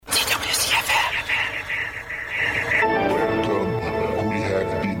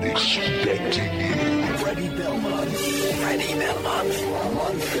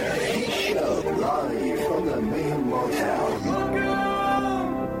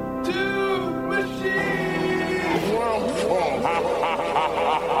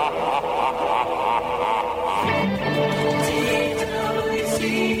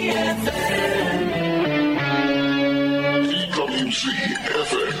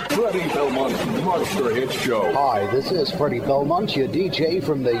Freddie Belmont's Monster Hit Show. Hi, this is Freddie Belmont, your DJ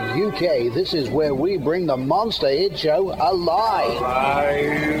from the UK. This is where we bring the Monster Hit Show alive. Alive!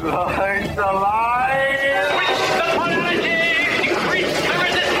 It's alive! Increase the polarity! Increase the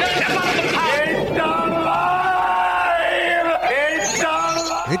resistance above the power! It's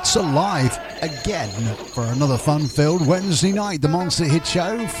alive! It's alive again for another fun-filled Wednesday night. The Monster Hit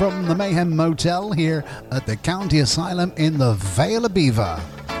Show from the Mayhem Motel here at the County Asylum in the Vale of Beaver.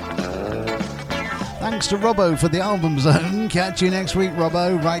 Thanks to Robbo for the Album Zone. Catch you next week,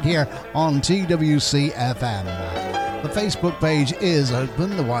 Robbo, right here on TWCfm. The Facebook page is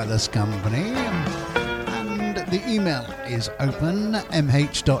open, The Wireless Company, and the email is open,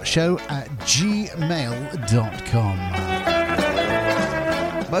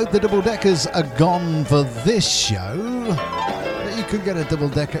 mh.show@gmail.com. Both the double-deckers are gone for this show, but you could get a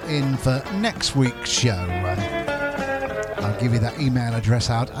double-decker in for next week's show. I'll give you that email address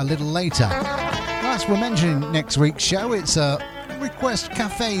out a little later. As we're mentioning next week's show, it's a Request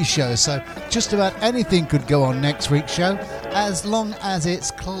Cafe show, so just about anything could go on next week's show as long as it's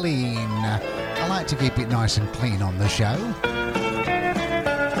clean. I like to keep it nice and clean on the show.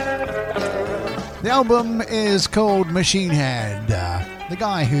 The album is called Machine Head. The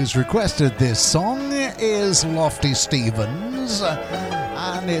guy who's requested this song is Lofty Stevens,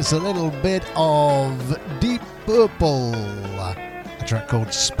 and it's a little bit of Deep Purple. A track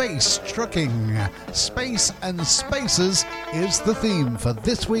called Space Trucking. Space and Spaces is the theme for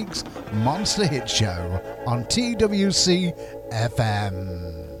this week's Monster Hit Show on TWCfm.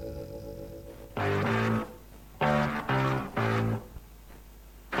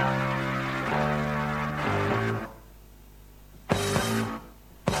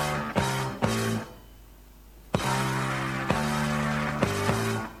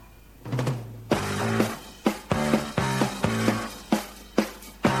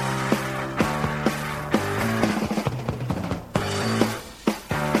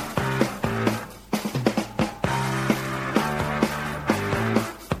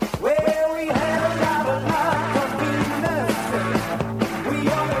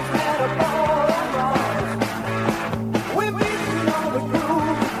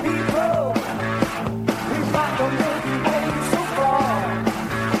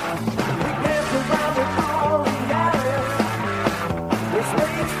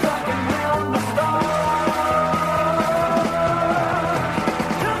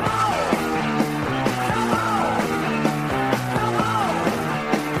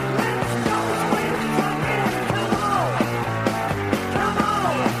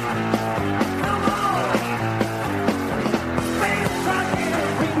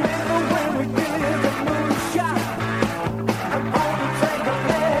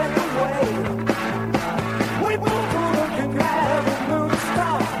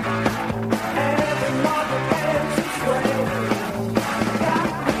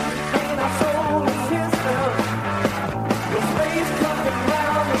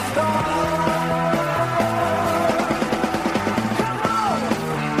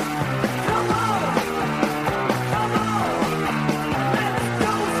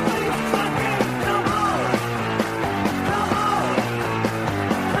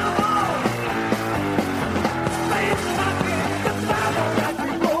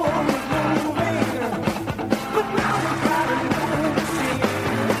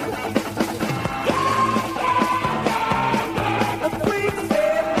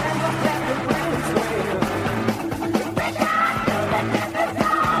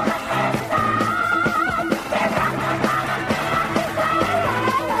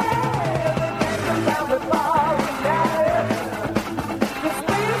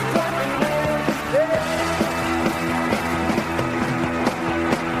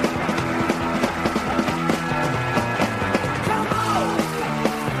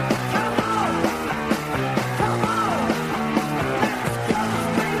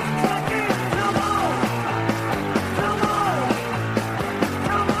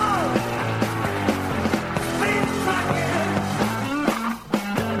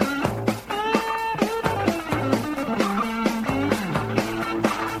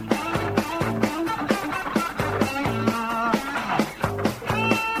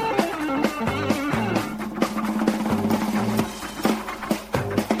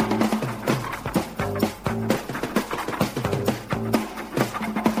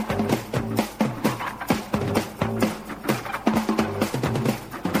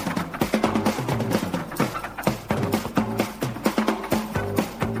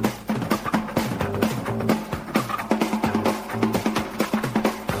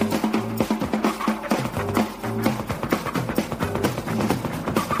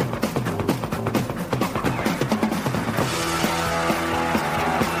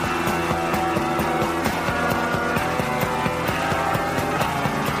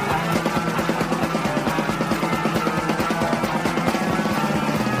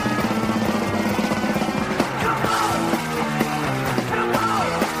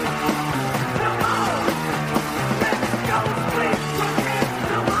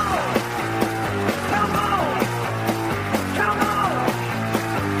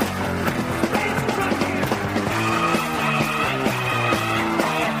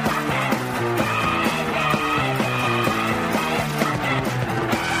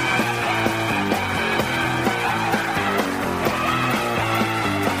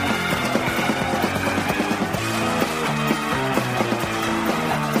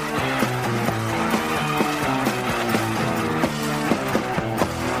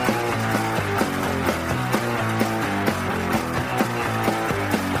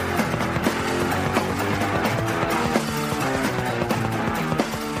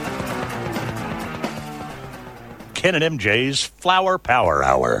 Ken and MJ's Flower Power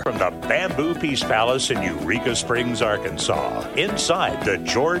Hour from the Bamboo Peace Palace in Eureka Springs, Arkansas, inside the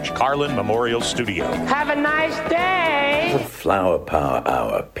George Carlin Memorial Studio. Have a nice day. The Flower Power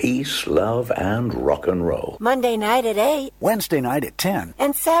Hour. Peace, love, and rock and roll. Monday night at 8. Wednesday night at 10.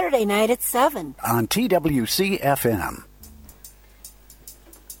 And Saturday night at 7. On TWCfm.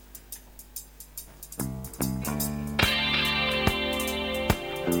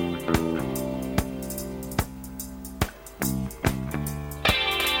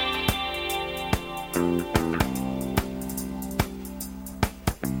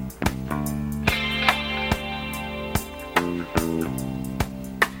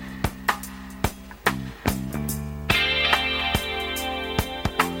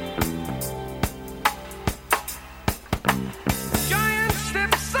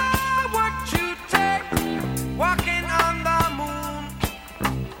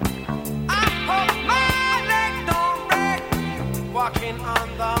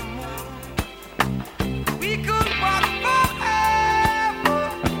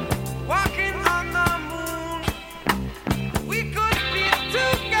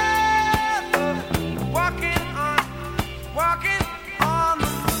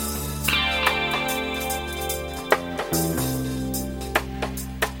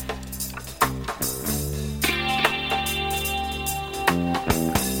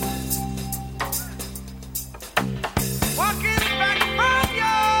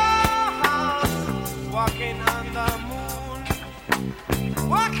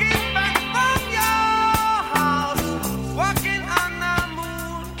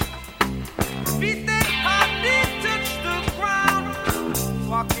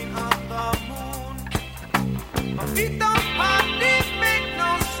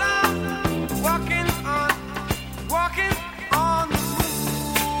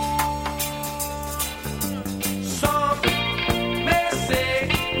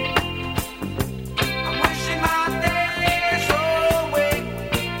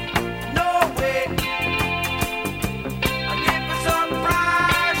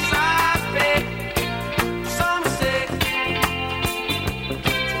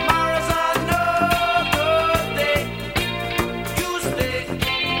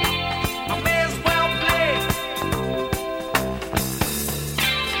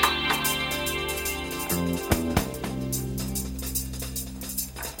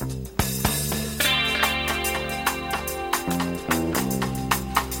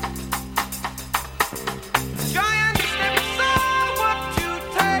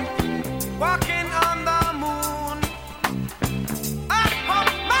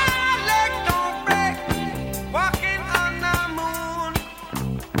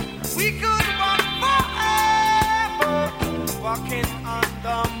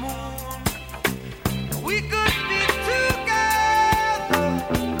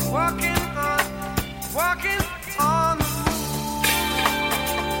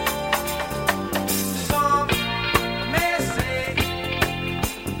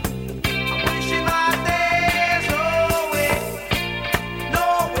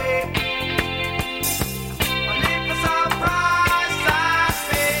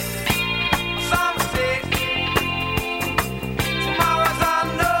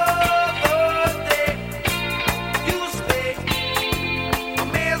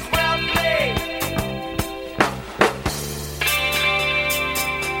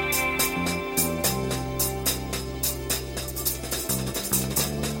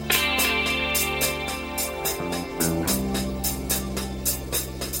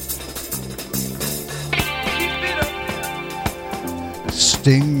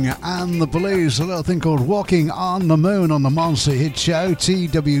 Sting and the Police, a little thing called Walking on the Moon on the Monster Hit Show,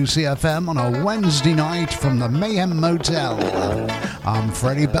 TWCfm, on a Wednesday night from the Mayhem Motel. I'm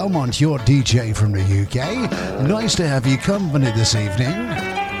Freddie Belmont, your DJ from the UK. Nice to have you company this evening.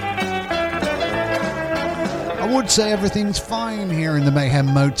 I would say everything's fine here in the Mayhem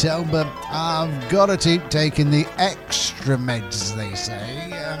Motel, but I've got to keep taking the extra meds, they say.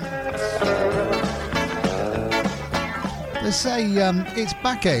 They say it's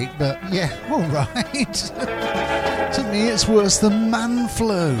backache, but yeah, all right. To me, it's worse than man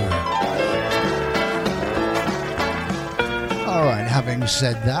flu. All right, having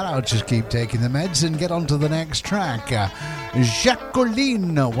said that, I'll just keep taking the meds and get on to the next track.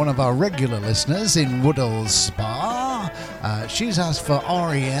 Jacqueline, one of our regular listeners in Woodall Spa, she's asked for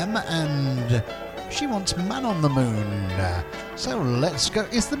REM and she wants Man on the Moon. So let's go.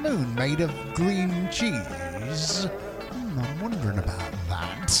 Is the moon made of green cheese? I'm wondering about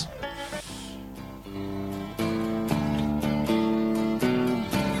that.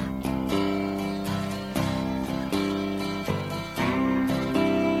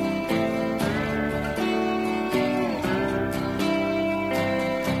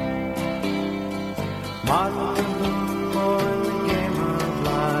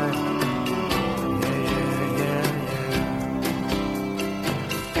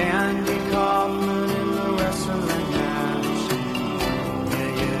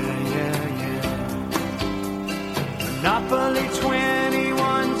 Monopoly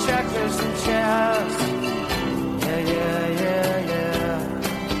 21, checkers and chess.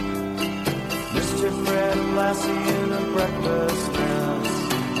 Mr. Fred Lassie in a breakfast mess.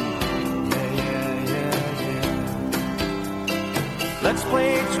 Let's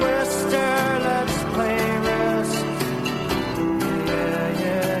play Twister, let's play Risk.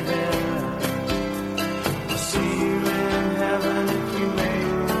 I'll see you in heaven if you make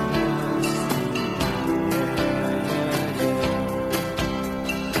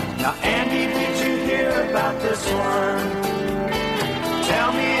Now, Andy, did you hear about this one?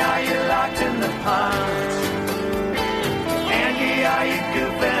 Tell me, are you locked in the pond? Andy, are you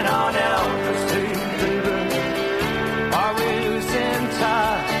goofing on Elvis? Are we losing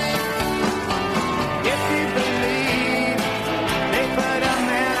touch? If you believe they put a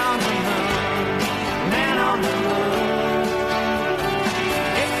man on the moon, man on the moon.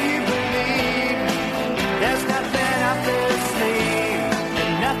 If you believe there's nothing up their sleeve,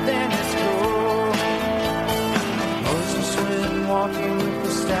 nothing is cool. Moses went walking with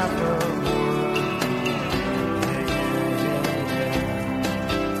the staff of wood.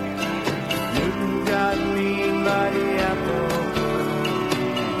 Newton got mean by the apple.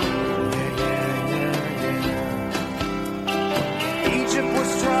 Egypt was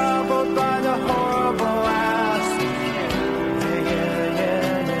troubled by the horrible asp.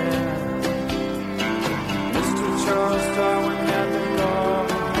 Mr. Charles Darwin had the law.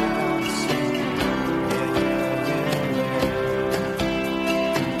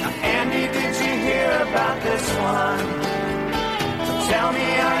 About this one, so tell me,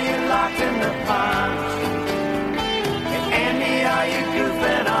 are you locked in the pond? And Andy, are you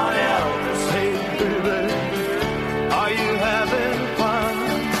goofing on Elvis? Hey, baby, are you having fun?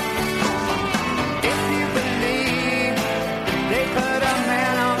 If you believe they put a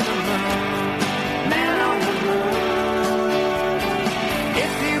man on the moon, man on the moon.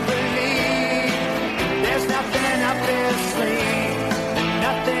 If you believe there's nothing up their sleeve, and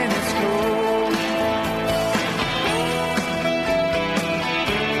nothing is cool.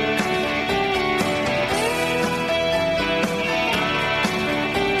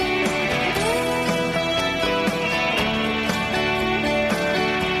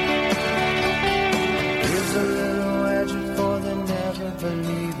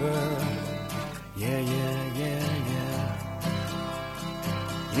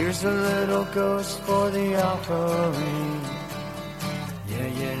 Here's a little ghost for the offering.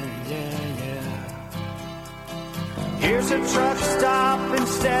 Here's a truck stop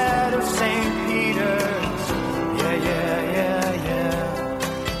instead of St. Peter's.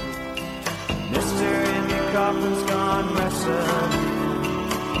 Mr. Andy Kaufman's gone wrestling.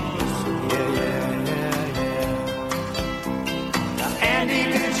 Now, Andy,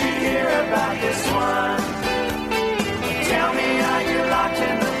 did you hear about this one? Tell me, are you locked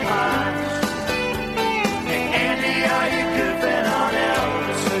in the pond? Hey, Andy, are you goofing on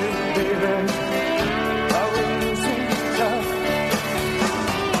Elvis? Baby, are we losing touch?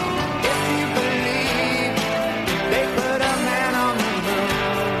 If you believe they put a man on the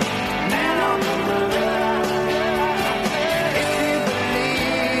moon, man on the moon. If you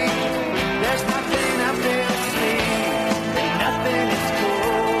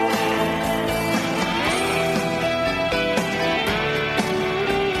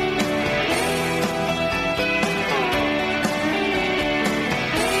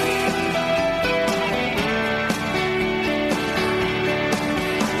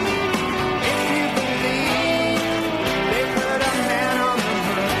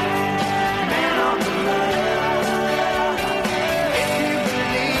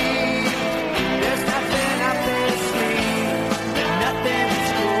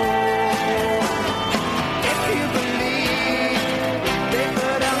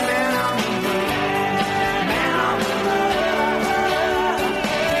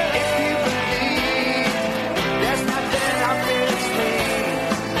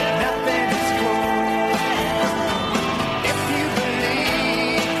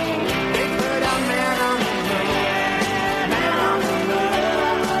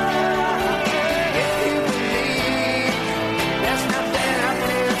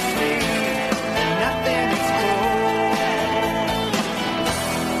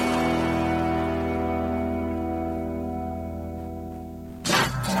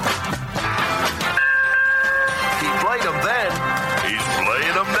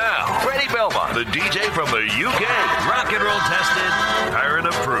the DJ from the UK. Rock and roll tested, iron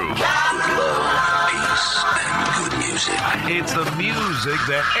approved. Love, peace, and good music. It's the music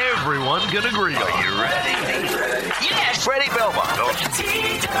that everyone can agree on. Are you ready? Yes! Freddie Belmont.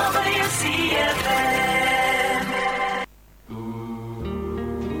 TWCfm.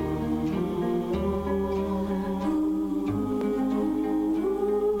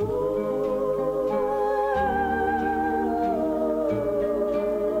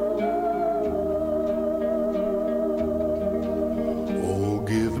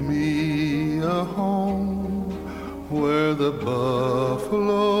 Where the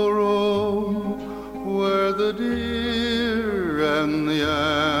buffalo roam, where the deer and the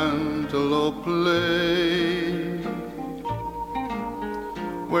antelope play,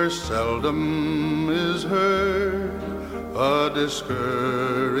 where seldom is heard a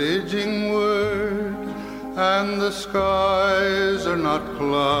discouraging word, and the skies are not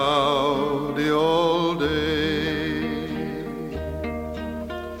cloudy all day.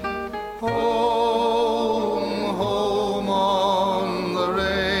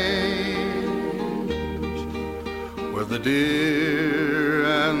 The deer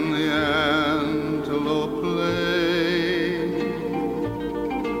and the antelope play,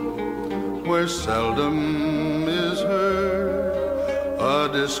 where seldom is heard a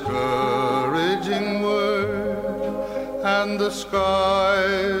discouraging word, and the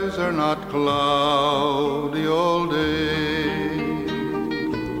skies are not cloudy all day.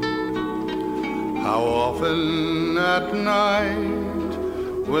 How often at night,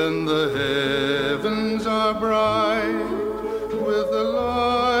 when the heavens are bright with the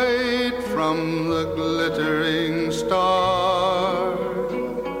light from the glittering stars,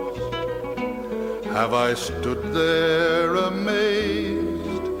 have I stood there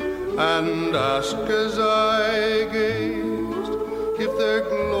amazed and asked as I gazed if their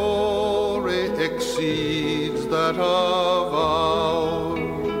glory exceeds that of ours.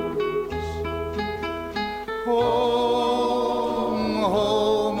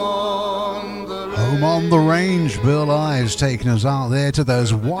 On the range, Bill Ives taking us out there to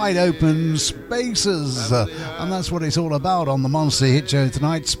those wide open spaces, and that's what it's all about on the Monster Hit Show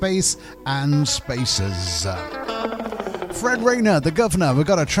tonight, space and spaces. Fred Rayner, the Governor, we've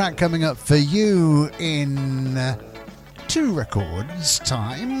got a track coming up for you in 2 records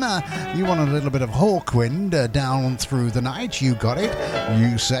time. You want a little bit of Hawkwind down through the night, you got it.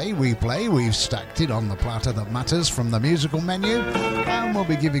 You say, we play, we've stacked it on the platter that matters from the musical menu, and we'll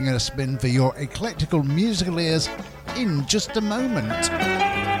be giving it a spin for your eclectical musical ears in just a moment.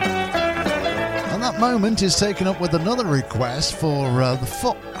 And that moment is taken up with another request for the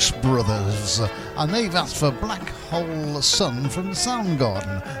Fox Brothers, and they've asked for Black Hole Sun from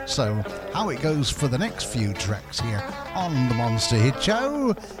Soundgarden. So how it goes for the next few tracks here on the Monster Hit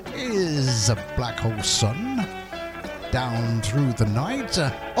Show is a Black Hole Sun, Down Through the Night.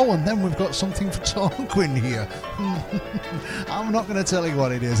 And then we've got something for Tarquin here. I'm not going to tell you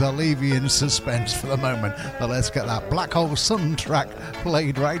what it is. I'll leave you in suspense for the moment. But let's get that Black Hole Sun track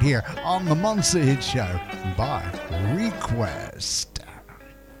played right here on the Monster Hit Show by request.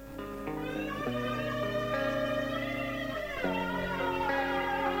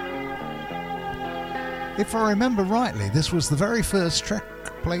 If I remember rightly, this was the very first track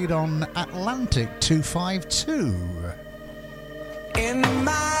played on Atlantic 252. In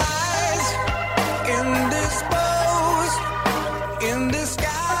my eyes, indisposed, in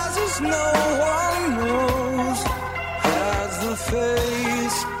disguises no one knows, as the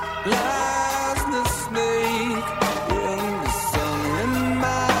face lies the snake in the sun. In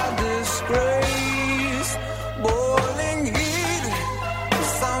my disgrace, boiling heat, the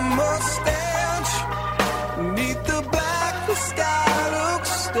summer stench, beneath the black, the sky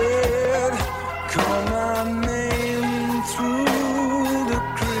looks dead. Call my name through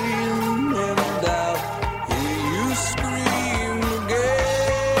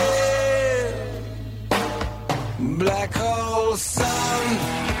Black hole sun,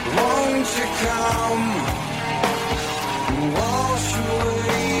 won't you come, wash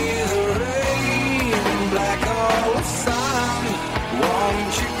away the rain. Black hole sun,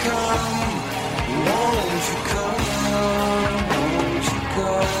 won't you come, won't you come, won't you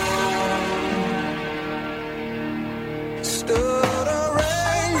come.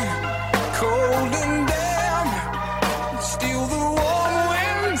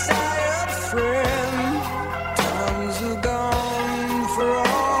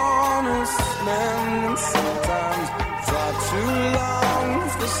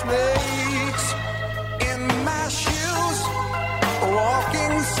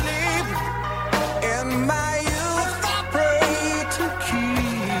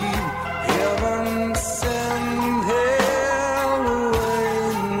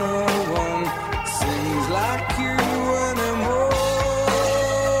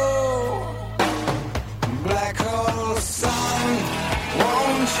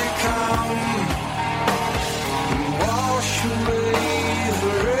 you come and wash away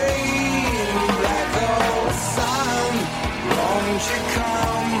the rain? Black old sun, won't you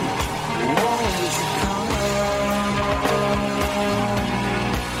come? Won't you come?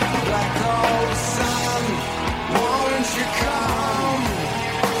 Black old sun, won't you come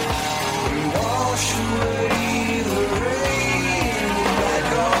and wash away the rain? Black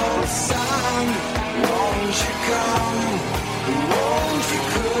old sun, won't you come? Won't you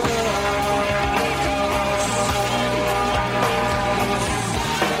come?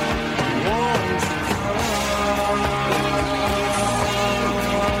 Won't you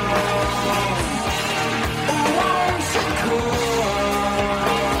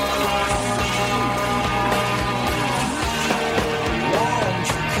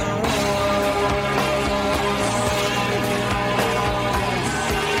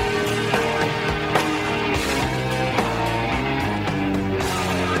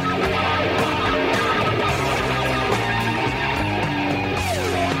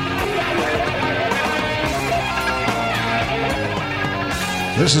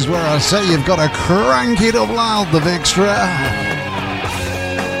This is where I say you've got to crank it up loud, the Vixtra.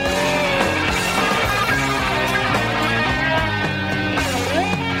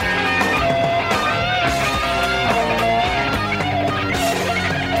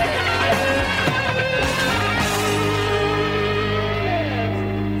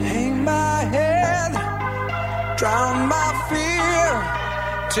 hang my head, drown my fear,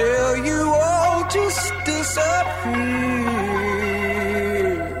 till you all just disappear.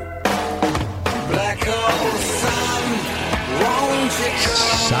 Black hole sun, won't you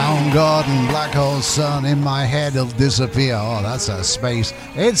come? Soundgarden, Black Hole Sun, in my head will disappear. Oh, that's a space.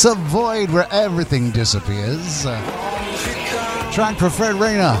 It's a void where everything disappears. Track for Fred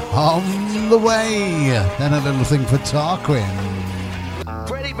Rayner, On the Way. Then a little thing for Tarquin.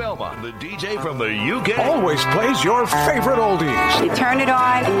 Freddie Belmont, the DJ from the UK. Always plays your favorite oldies. You turn it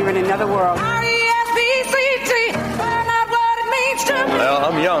on and you're in another world. R-E-S-P-C-T, find out what it means to me. Well,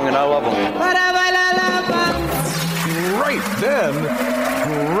 I'm young and I love them. Great then,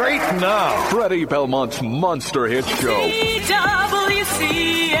 great now. Freddie Belmont's Monster Hit Show. TWCfm.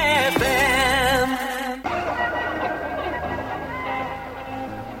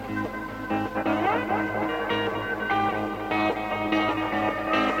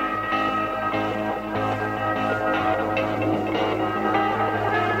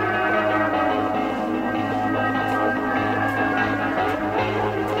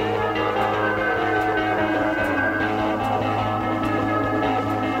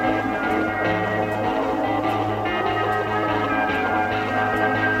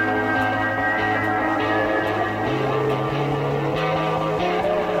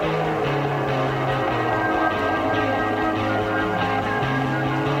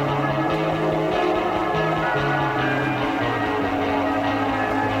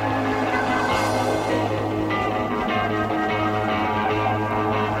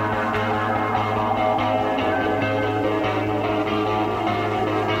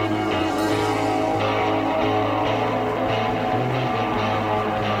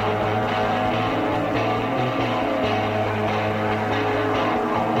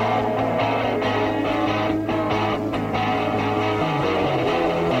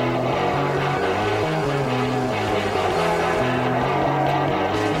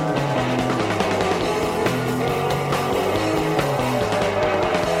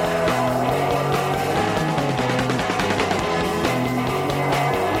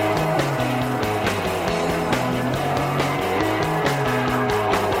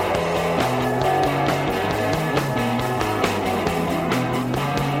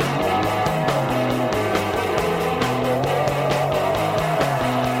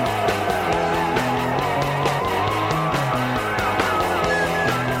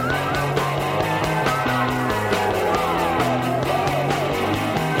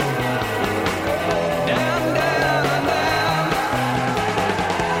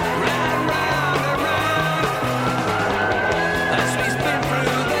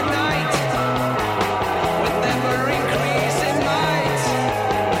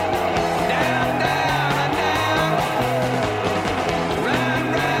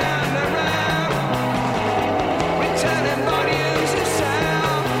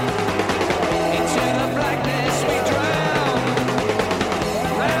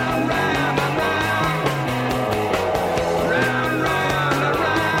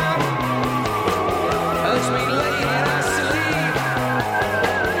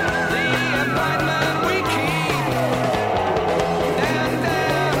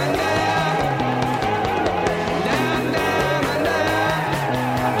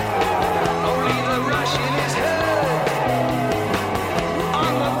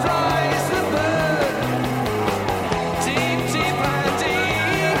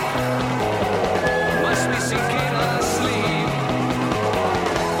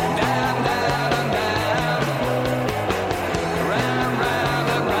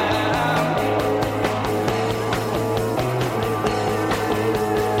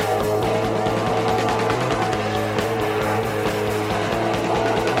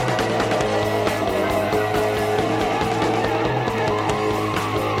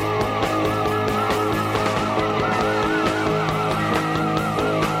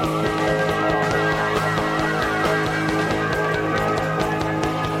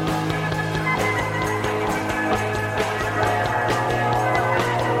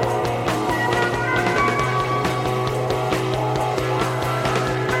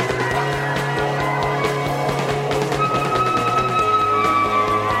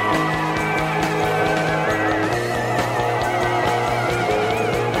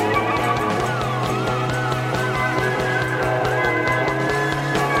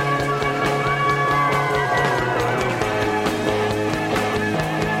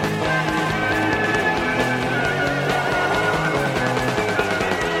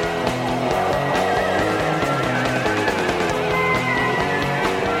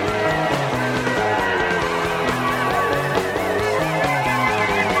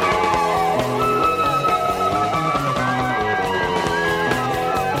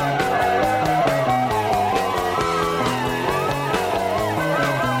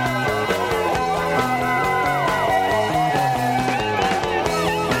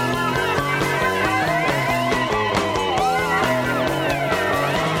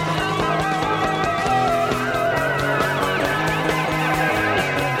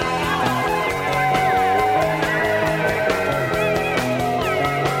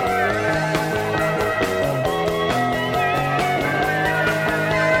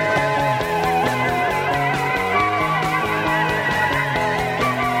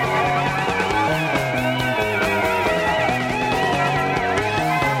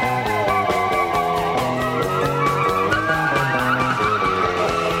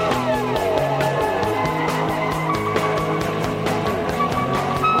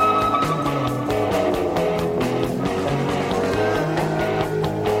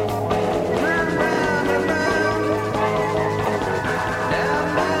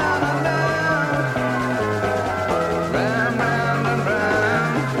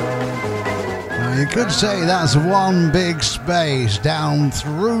 could say that's one big space down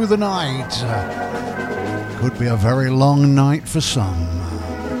through the night. Could be a very long night for some.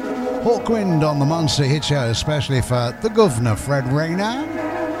 Hawkwind on the Monster Hit Show, especially for the Governor, Fred Rayner.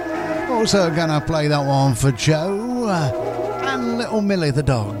 Also gonna play that one for Joe and little Millie the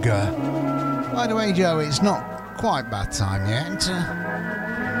dog. By the way, Joe, it's not quite bad time yet.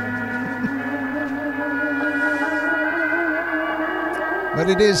 But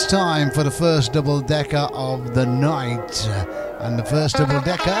it is time for the first double-decker of the night. And the first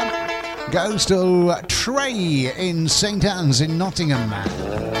double-decker goes to Trey in St. Anne's in Nottingham.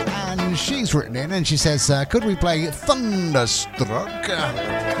 And she's written in and she says, could we play Thunderstruck?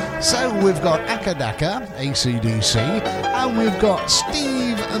 So we've got Akadaka, AC/DC, and we've got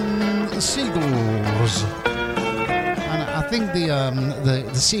Steve and the Seagulls. And I think the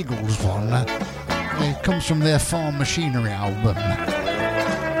Seagulls one, it comes from their Farm Machinery album.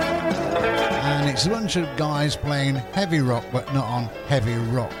 And it's a bunch of guys playing heavy rock, but not on heavy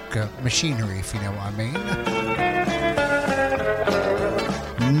rock machinery, if you know what I mean.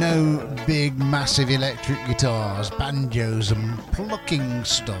 No big, massive electric guitars, banjos and plucking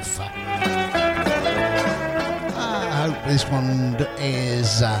stuff. I hope this one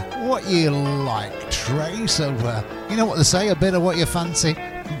is what you like, Trey. So, you know what they say, a bit of what you fancy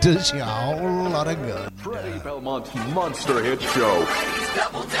does you a whole lot of good. Freddie Belmont's Monster Hit Show.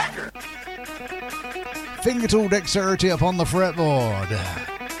 Double Decker. Finger tool dexterity upon the fretboard.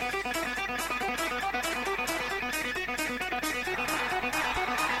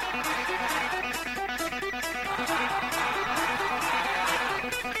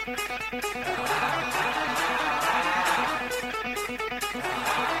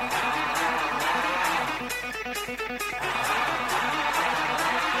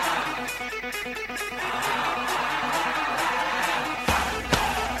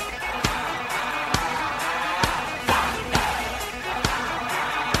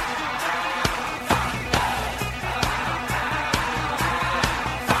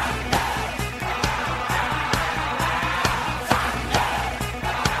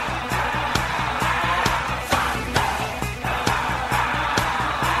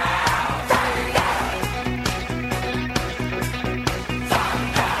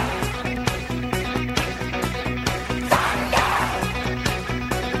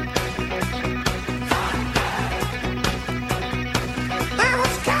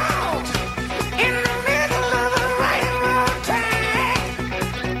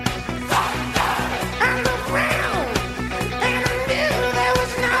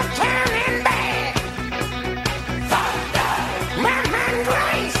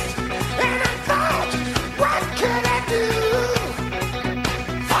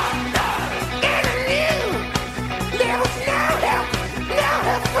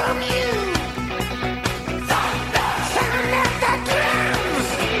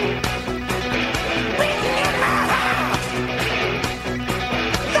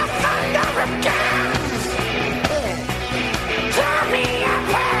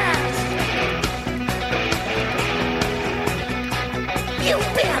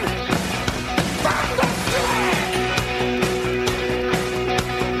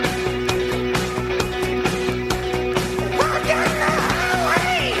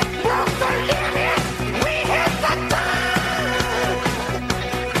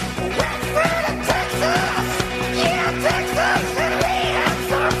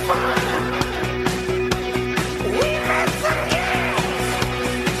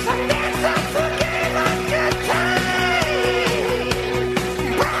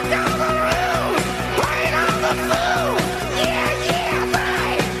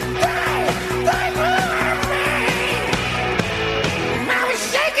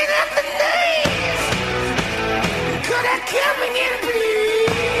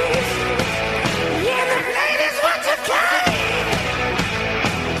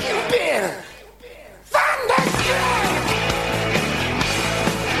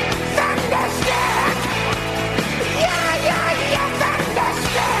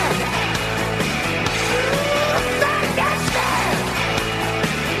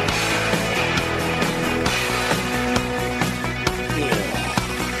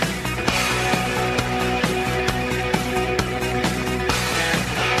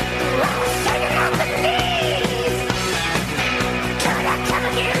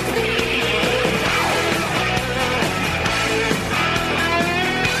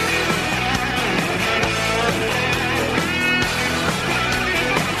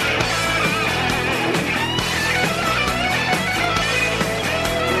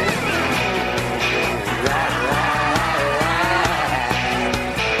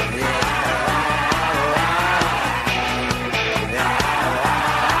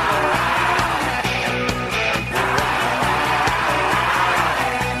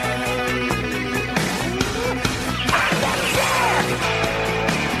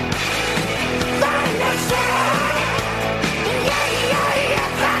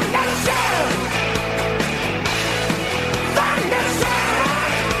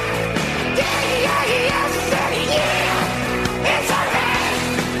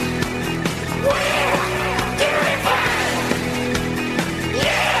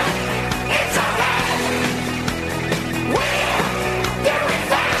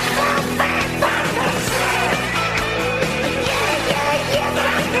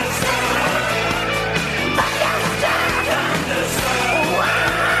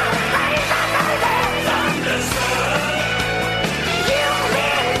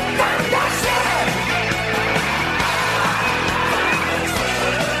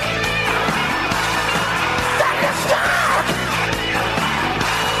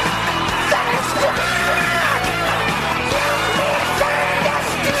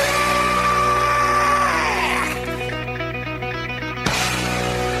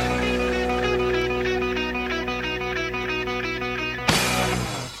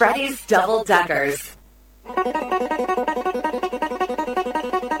 Freddie's Double Deckers.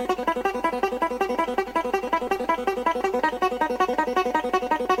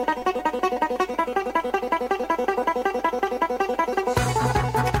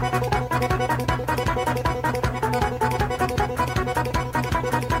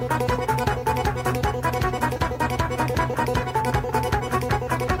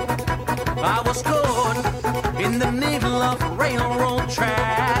 I was caught in the middle of a railroad track.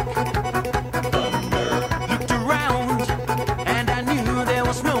 Looked around and I knew there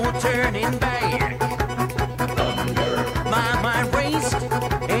was no turning back. My mind raced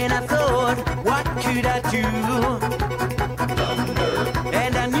and I thought, what could I do?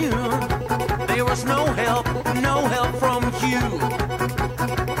 And I knew there was no help from you.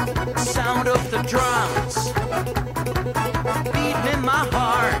 Sound of the drums beating in my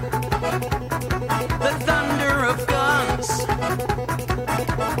heart. The thunder of guns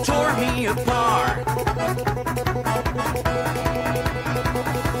tore me apart.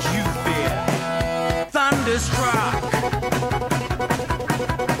 You've been thunderstruck.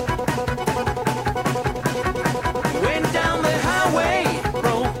 Went down the highway,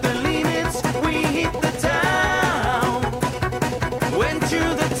 broke the limits, we hit the town. Went to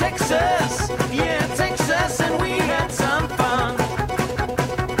the Texas, yeah, Texas, and we had some fun.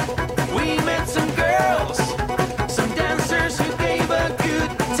 We met some girls, some dancers who gave a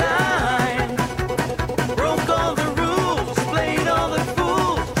good time. Broke all the rules, played all the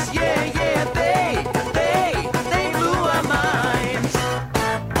fools. Yeah, yeah, they blew our minds.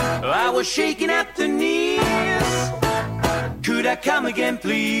 I was shaking at the knees. Could I come again,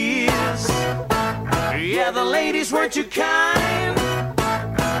 please? Yeah, the ladies were too kind.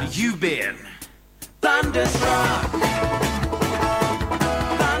 You've been thunderstruck.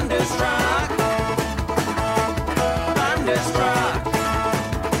 Thunderstruck. Thunderstruck.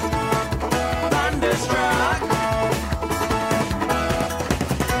 Thunderstruck.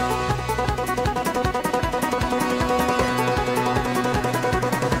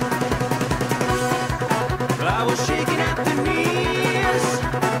 I was shaking at the knees.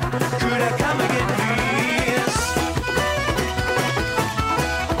 Could I come again, please?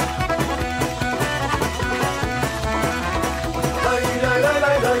 Lay, lay, lay,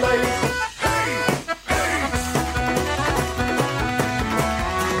 lay, lay, lay.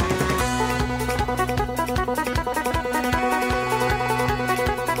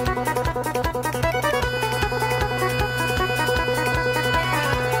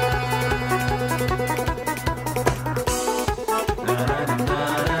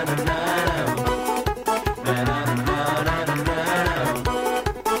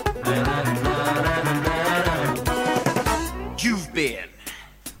 You've been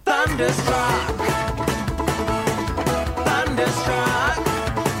thunderstruck. Thunderstruck.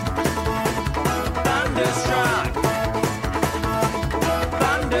 Thunderstruck.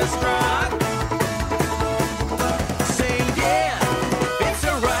 Thunderstruck. Say yeah, it's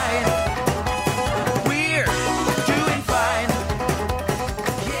alright. We're doing fine.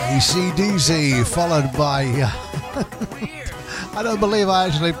 AC/DC, followed by... I don't believe I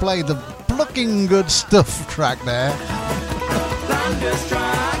actually played the Looking Good Stuff track there.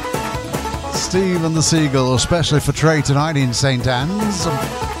 Steve and the Seagull, especially for Trey tonight in St. Anne's. And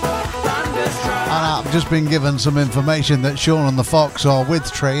I've just been given some information that Sean and the Fox are with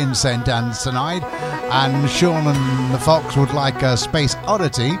Trey in St. Anne's tonight. And Sean and the Fox would like a Space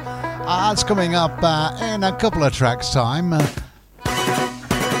Oddity. That's coming up in a couple of tracks' time.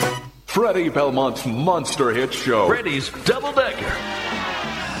 Freddie Belmont's Monster Hit Show. Freddie's Double Decker.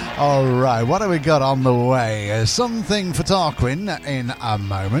 All right, what have we got on the way? Something for Tarquin in a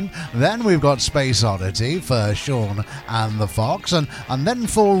moment. Then we've got Space Oddity for Sean and the Fox. And then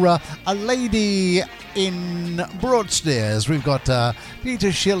for a lady in Broadstairs, we've got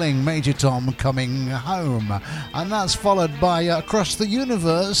Peter Schilling, Major Tom coming home. And that's followed by Across the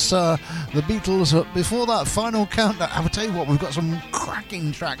Universe, the Beatles. Before that final countdown, I will tell you what, we've got some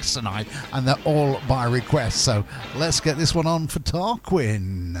cracking tracks tonight. And they're all by request. So let's get this one on for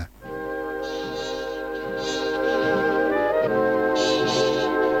Tarquin.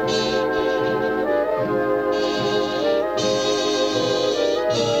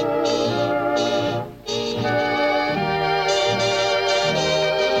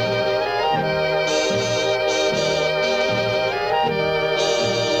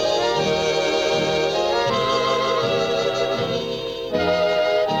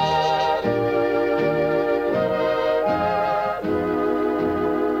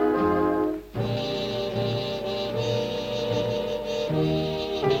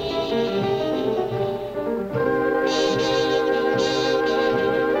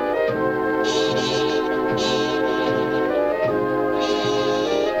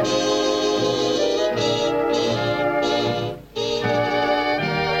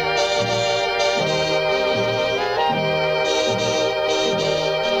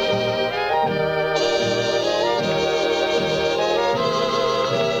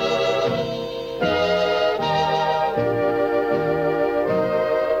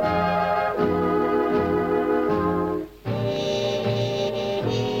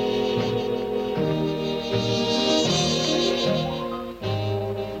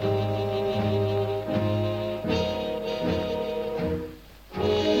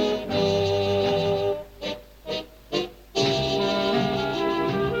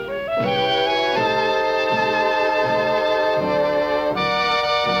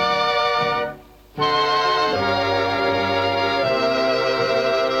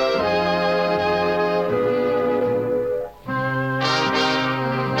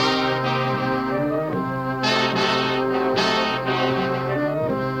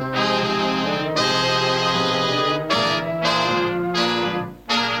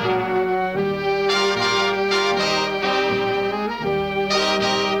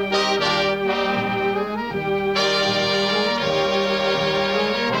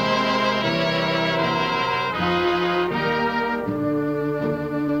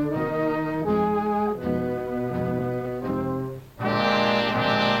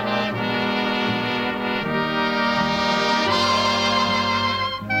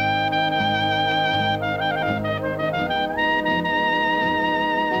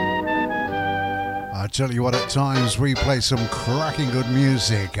 tell you what, at times we play some cracking good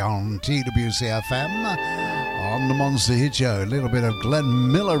music on TWCfm on the Monster Hit Show. A little bit of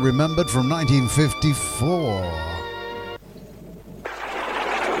Glenn Miller remembered from 1954.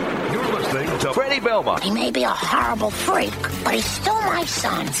 To Freddie Belmont. He may be a horrible freak, but he's still my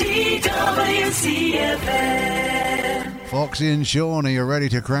son. TWCfm. Foxy and Sean, are you ready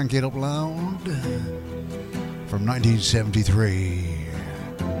to crank it up loud? From 1973,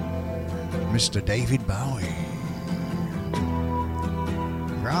 Mr. David Bowie.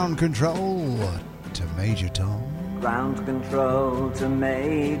 Ground control to Major Tom. Ground control to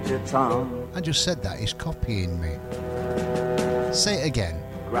Major Tom. I just said that, he's copying me. Say it again.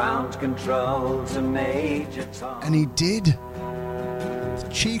 Ground control to Major Tom. And he did. The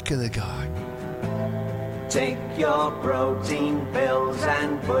cheek of the guy. Take your protein pills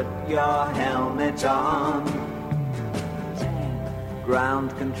and put your helmet on.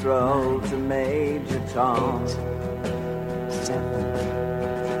 Ground control to Major Tom. 8,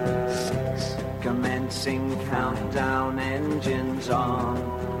 7, 6. Commencing countdown, engines on.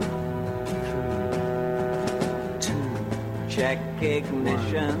 3, 2. Check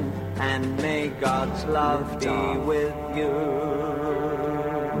ignition and may God's love be with you.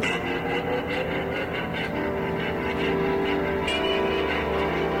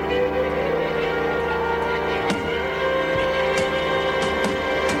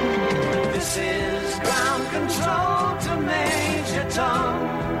 This is ground control to Major Tom.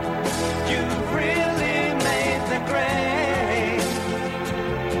 You've really made the grade,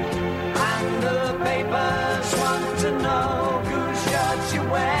 and the papers want to know whose shirts you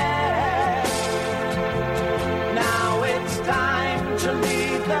wear. Now it's time to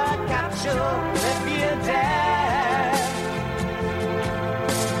leave the capsule if you dare.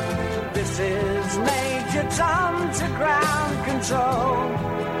 This is Major Tom to ground control.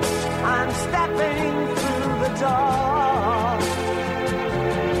 I'm stepping through the door,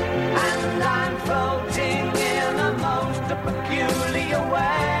 and I'm floating in a most peculiar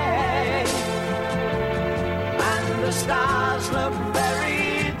way, and the stars look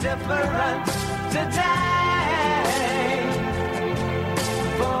very different today,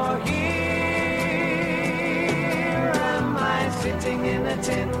 for here am I sitting in a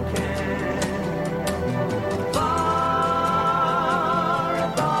tin can.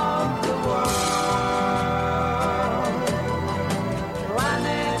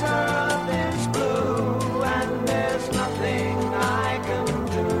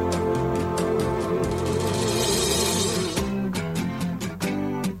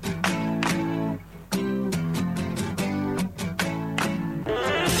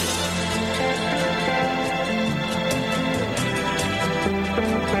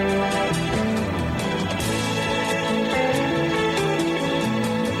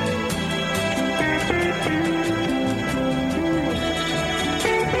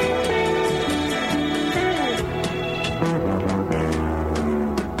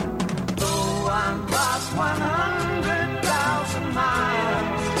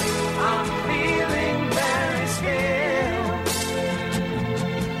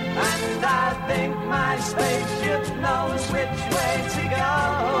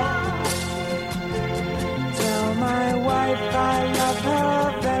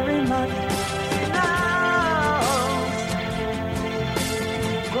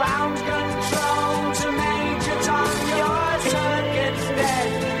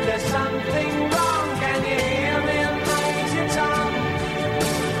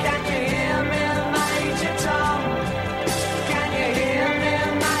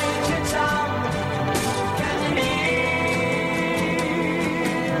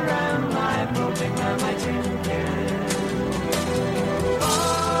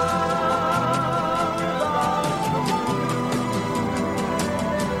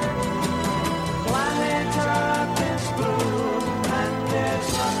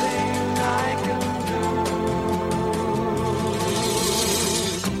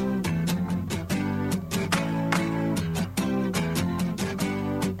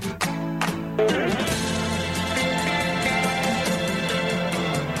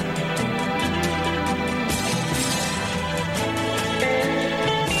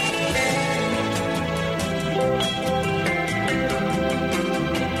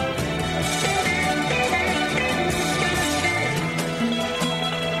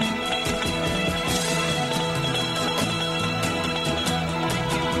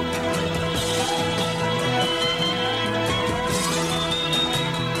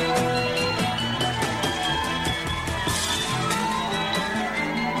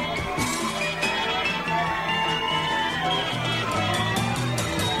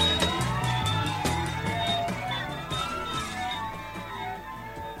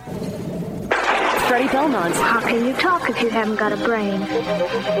 Freddie Belmont. How can you talk if you haven't got a brain?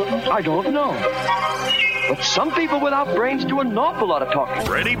 I don't know. But some people without brains do an awful lot of talking.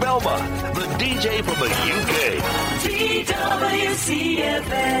 Freddie Belmont, the DJ from the UK. TWCfm.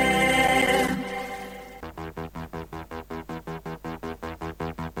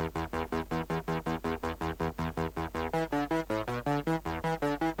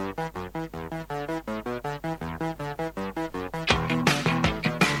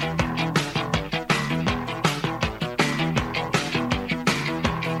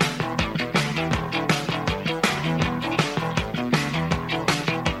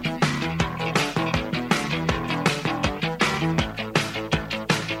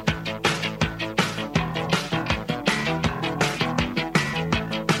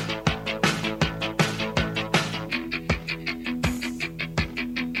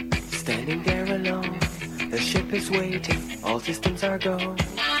 Systems are go.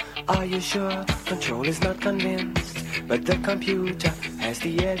 Are you sure? Control is not convinced, but the computer has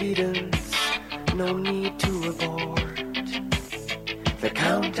the evidence. No need to abort. The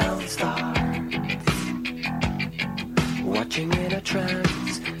countdown starts. Watching in a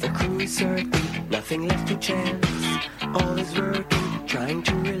trance, the crew is certain, nothing left to chance. All is working, trying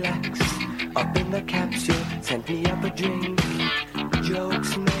to relax. Up in the capsule, sent me up a drink.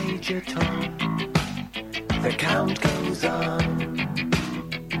 Jokes, Major Tom. The count goes on.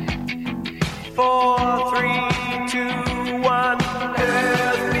 4, 3, 2, 1.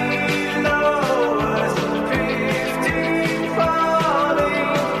 Earth below us, drifting,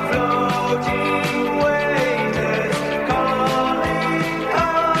 falling, floating, weightless, calling,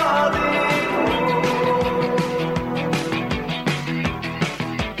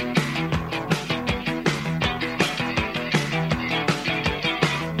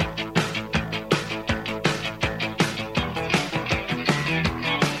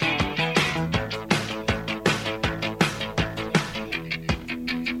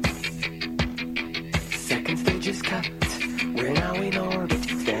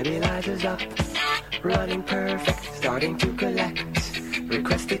 up, running perfect, starting to collect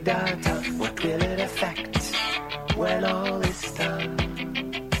requested data. What will it affect when all is done?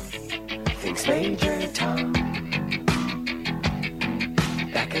 Thinks Major Tom.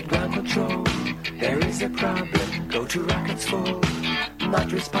 Back at ground control, there is a problem. Go to rockets full,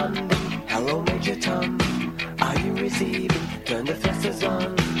 not responding. Hello, Major Tom. Are you receiving? Turn the thrusters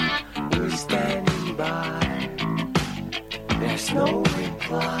on. We're standing by. There's no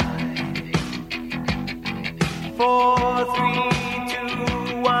reply. 4, 3,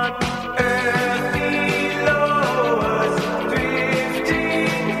 2, 1. Earth below us,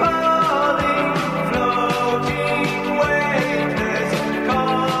 drifting, falling, floating, weightless,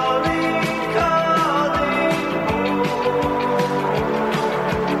 calling,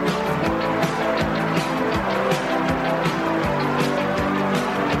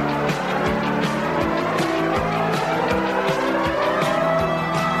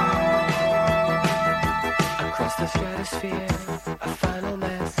 across the stratosphere, a final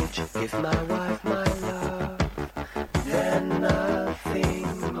message. Give my wife my love, then nothing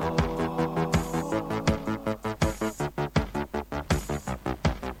more.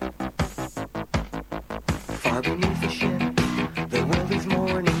 Far beneath the ship, the world is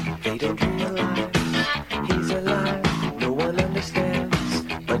mourning. They don't realize he's alive. No one understands,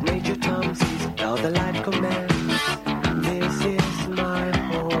 but Major Tom sees how the life commands. This is my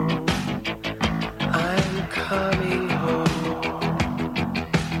home. I'm coming home.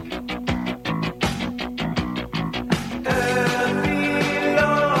 Earth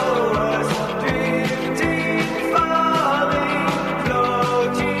below us, drifting, falling,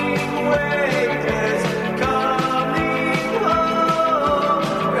 floating, weightless, coming home.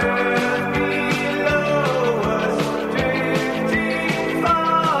 Earth below us, drifting,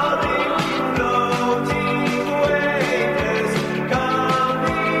 falling, floating, weightless,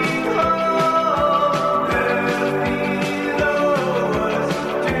 coming home. Earth below us,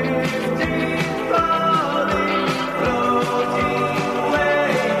 drifting, falling, floating,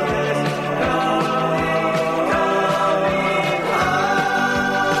 weightless,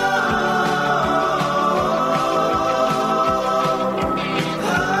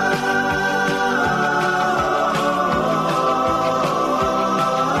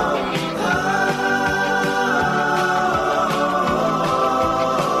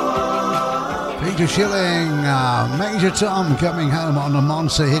 Peter Schilling, Major Tom coming home on the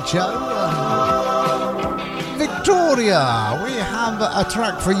Monster Hit Show. Victoria, we have a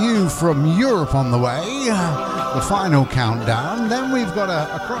track for you from Europe on the way. the final countdown. Then we've got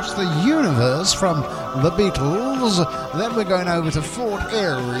Across the Universe from the Beatles. Then we're going over to Fort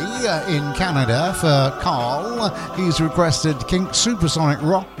Erie in Canada for Carl. He's requested Kinks' Supersonic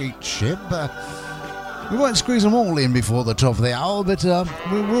Rocket Ship. We won't squeeze them all in before the top of the hour, but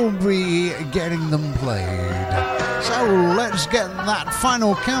we will be getting them played. So let's get that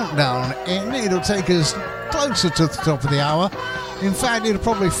final countdown in. It'll take us closer to the top of the hour. In fact, it'll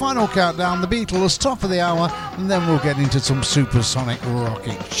probably final countdown, the Beatles, top of the hour, and then we'll get into some Supersonic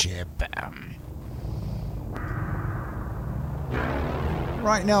Rocket Ship.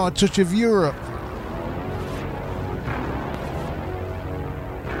 Right now, a touch of Europe.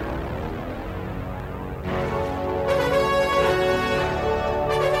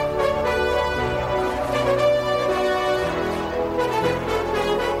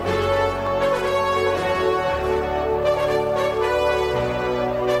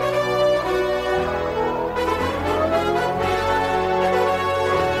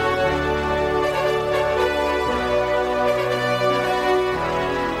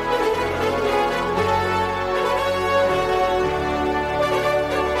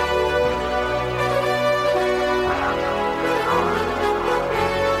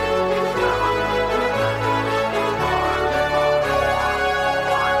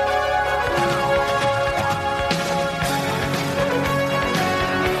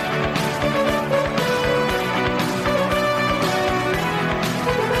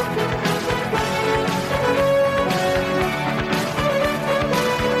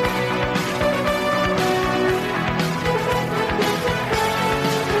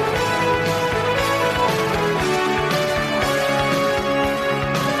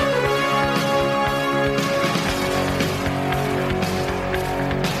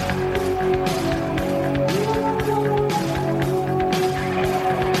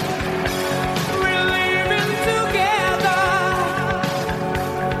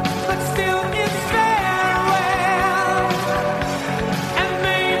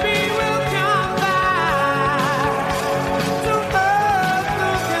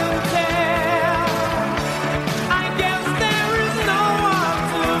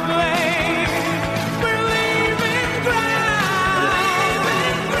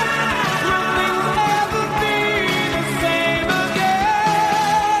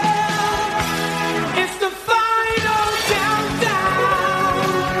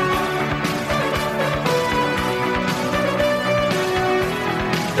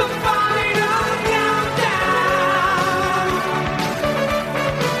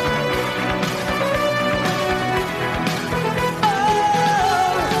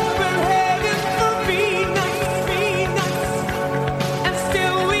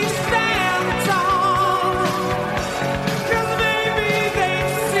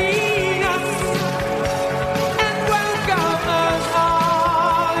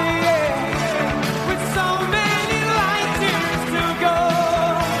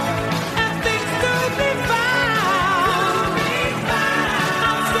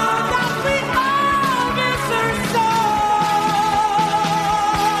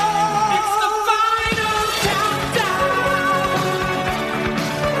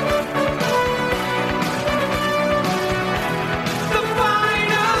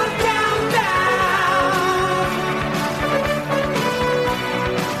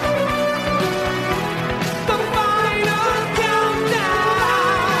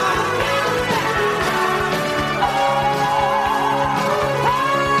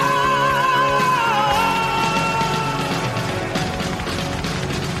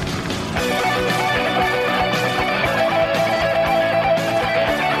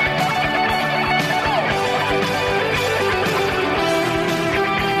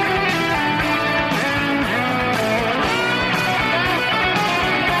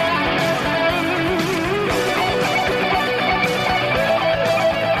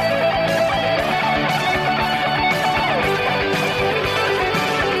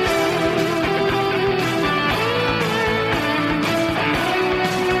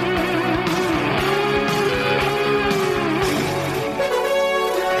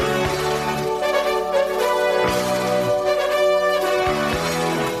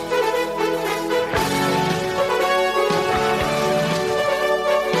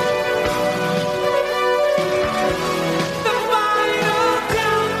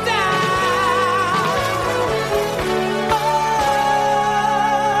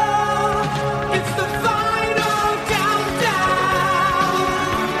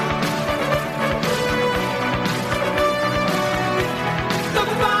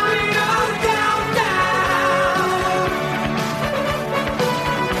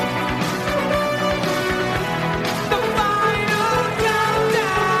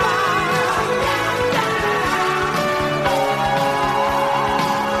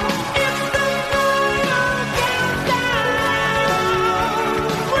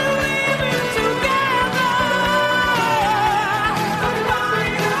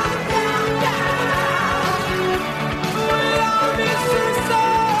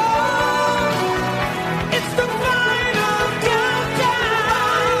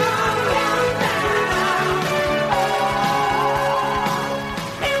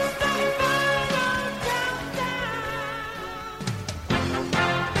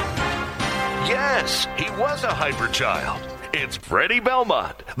 Yes, he was a hyper child. It's Freddie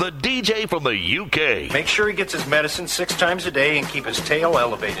Belmont, the DJ from the UK. Make sure he gets his medicine 6 times a day and keep his tail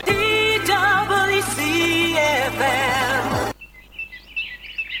elevated. TWCfm.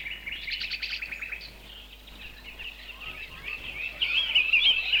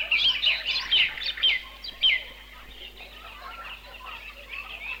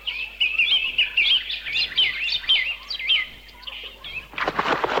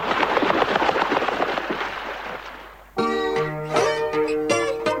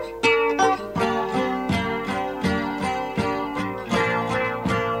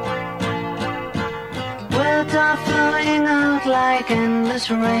 Endless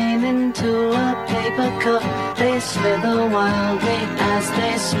rain into a paper cup. They slither wildly as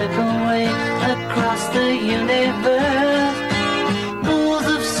they slip away across the universe. Pools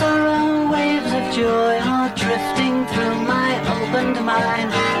of sorrow, waves of joy are drifting through my opened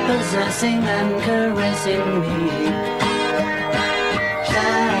mind, possessing and caressing me.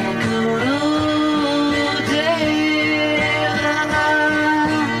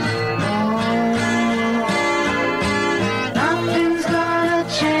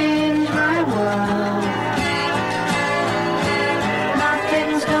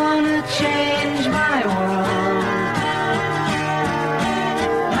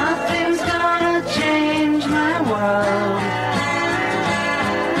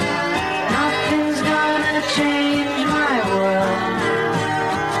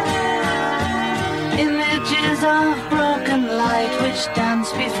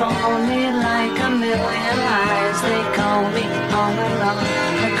 Dance before me like a million eyes. They call me on and on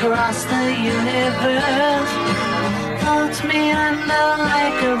across the universe. Floats me under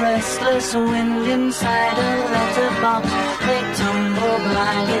like a restless wind inside a letterbox. They tumble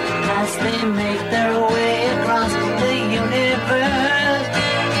blindly as they make their way across the universe.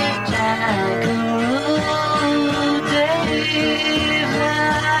 Jackaroo Dave.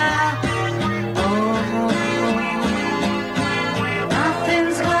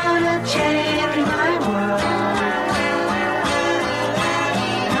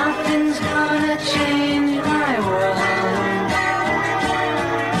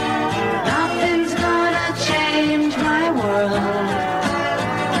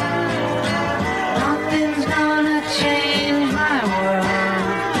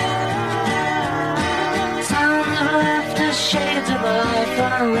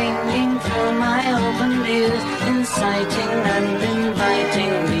 Ringing through my open ears, inciting and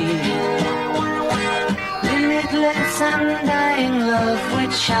inviting me. Limitless undying love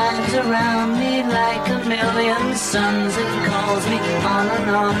which shines around me like a million suns. It calls me on and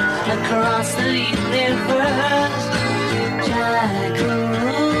on across the universe. Jackaroo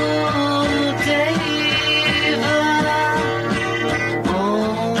Dave.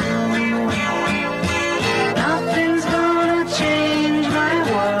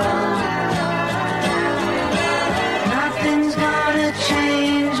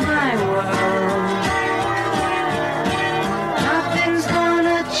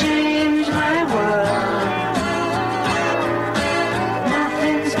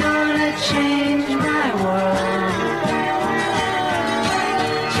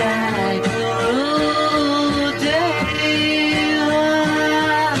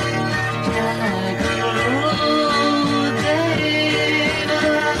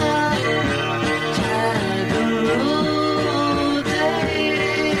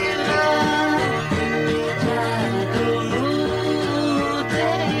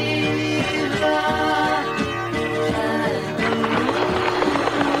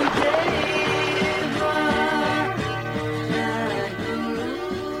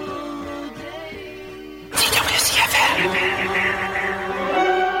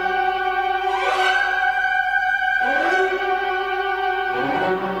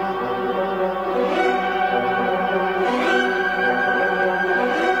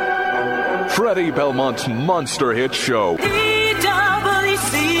 Freddie Belmont's Monster Hit Show. TWCfm.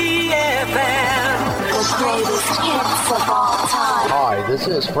 The greatest hits of all time. Hi, this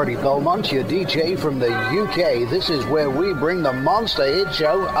is Freddie Belmont, your DJ from the UK. This is where we bring the Monster Hit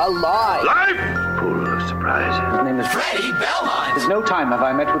Show alive. Live? Full of surprises. His name is Freddie Belmont. There's no time have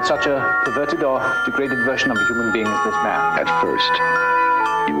I met with such a perverted or degraded version of a human being as this man. At first,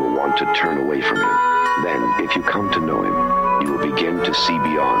 you will want to turn away from him. Then, if you come to know him, you will begin to see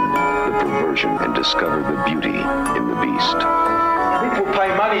beyond the perversion and discover the beauty in the beast. People pay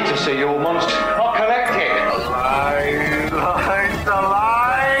money to see your monster. I'll collect it. Alive, alive,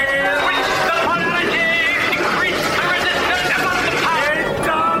 alive. Reach the quality, increase the resistance above the power.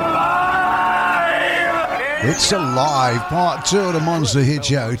 It's alive. It's Alive, part 2 of the Monster Hit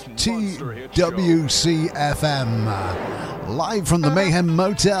Show, TWCfm. Live from the Mayhem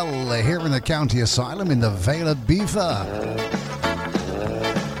Motel here in the County Asylum in the Vale of Beaver.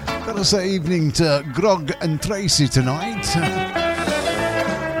 Gotta say evening to Grog and Tracy tonight.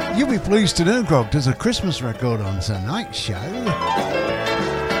 You'll be pleased to know, Grog, there's a Christmas record on tonight's show.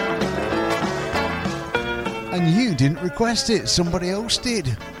 And you didn't request it, somebody else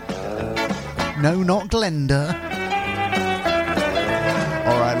did. No, not Glenda.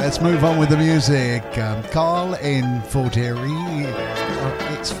 All right, let's move on with the music. Carl in Fort Erie.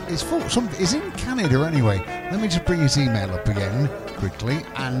 It's in Canada anyway. Let me just bring his email up again quickly,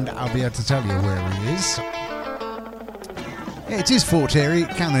 and I'll be able to tell you where he is. Yeah, it is Fort Erie,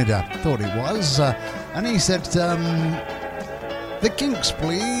 Canada. Thought it was. And he said, the Kinks,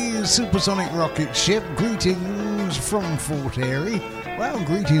 please. Supersonic rocket ship. Greetings from Fort Erie. Well,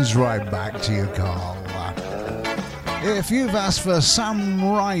 greetings right back to you, Carl. If you've asked for Sam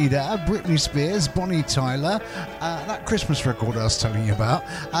Ryder, Britney Spears, Bonnie Tyler, that Christmas record I was telling you about,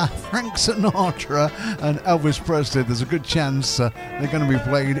 Frank Sinatra and Elvis Presley, there's a good chance they're going to be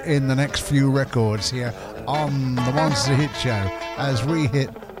played in the next few records here on the Monster Hit Show as we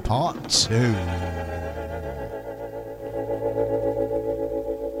hit part 2.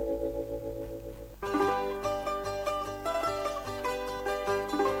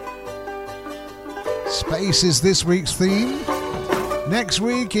 Space is this week's theme. Next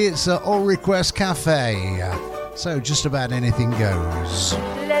week it's All Request Cafe. So just about anything goes.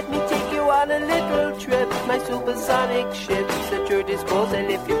 Let me take you on a little trip. My supersonic ship's at your disposal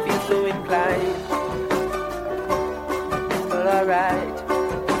if you feel so inclined. Well, alright.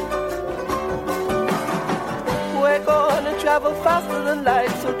 We're gonna travel faster than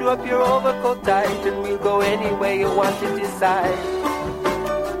light, so do up your overcoat tight and we'll go anywhere you want to decide.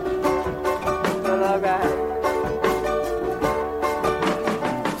 Alright.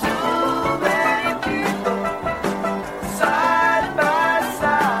 Too many people, side by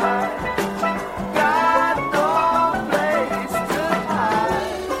side, got no place to hide.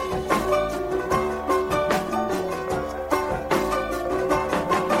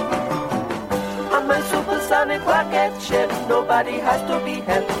 On my supersonic rocket ship, nobody has to be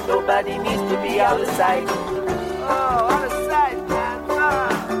helped, nobody needs to be out of sight. Oh, out of sight, man.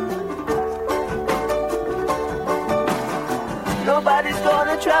 Nobody's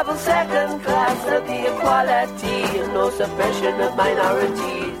gonna travel second class. There'll be equality and no suppression of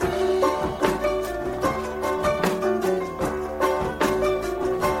minorities.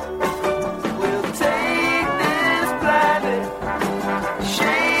 We'll take this planet,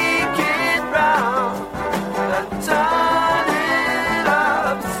 shake it round, and turn it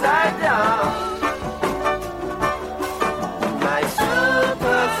upside down. My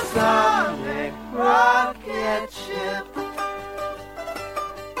supersonic rocket ship.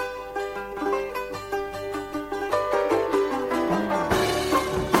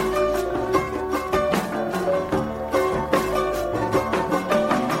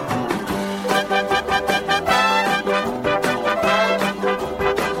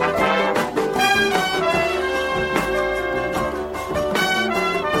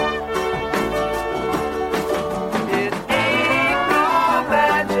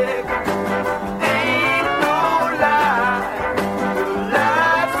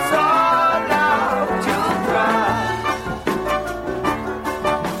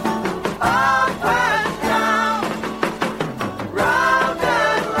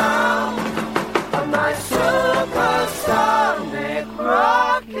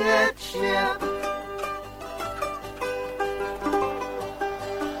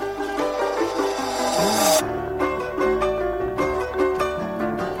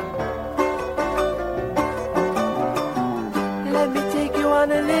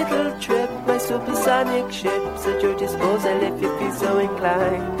 Supersonic ships at your disposal if you feel so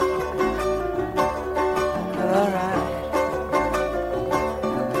inclined. Alright.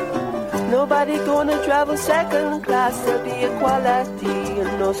 Nobody gonna travel second class. There'll be equality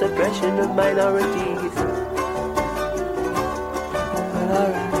and no suppression of minorities.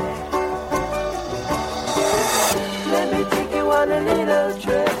 Alright. Let me take you on a little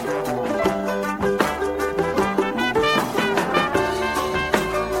trip.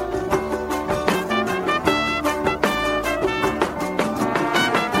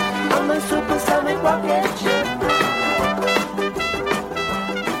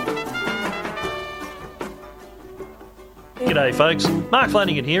 G'day G'day folks, Mark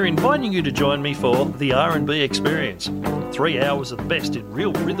Flanagan here, inviting you to join me for the R&B Experience. 3 hours of the best in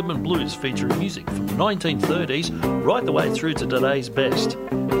real rhythm and blues featuring music from the 1930s right the way through to today's best.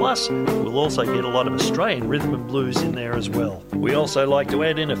 Plus, we'll also get a lot of Australian rhythm and blues in there as well. We also like to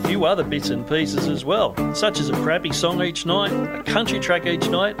add in a few other bits and pieces as well, such as a crappy song each night, a country track each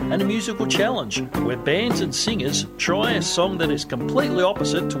night, and a musical challenge, where bands and singers try a song that is completely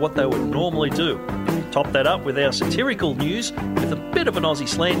opposite to what they would normally do. Top that up with our satirical news with a bit of an Aussie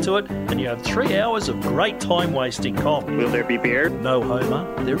slant to it, and you have 3 hours of great time-wasting comedy. Will there be beer? No, Homer,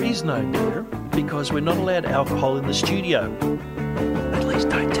 there is no beer, because we're not allowed alcohol in the studio. At least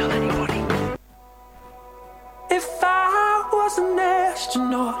don't tell anybody. If I was an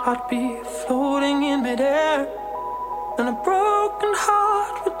astronaut, I'd be floating in midair, and a broken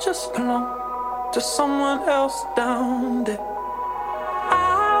heart would just belong to someone else down there.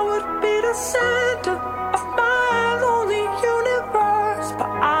 I would be the center of my lonely universe, but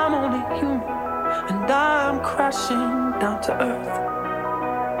I'm only human, and I'm crashing down to earth.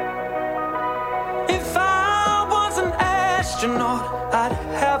 If I was an astronaut, I'd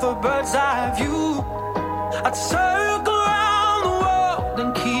have a bird's eye view. I'd circle around the world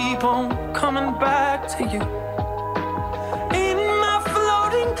and keep on coming back to you. In my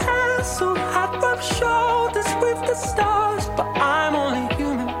floating castle, I'd rub shoulders with the stars, but I'm only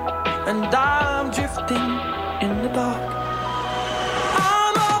human, and I'm drifting in the dark.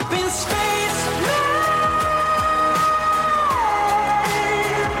 I'm up in space now.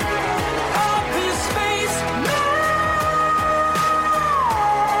 Up in space now.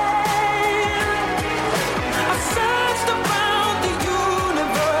 I've searched around the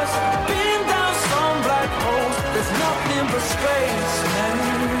universe, been down some black holes. There's nothing but space, man.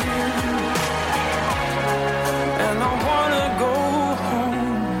 And I wanna go home.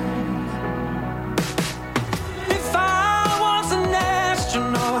 If I was an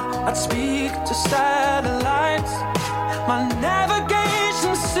astronaut, I'd speak to satellites. My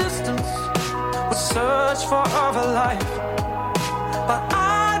navigation systems would search for other life. But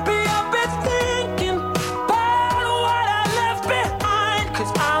I'd be up and thinking about what I left behind,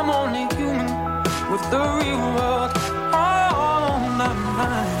 'cause I'm only human with the real world on my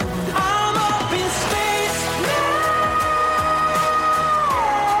mind. I'm up in space now.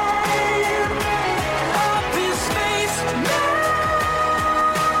 Up in space now.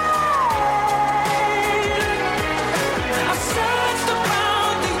 I've searched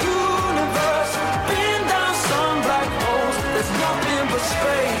around the universe, been down some black holes. There's nothing but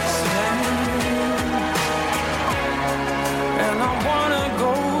space, man. And I wanna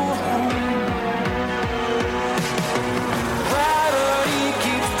go home. Gravity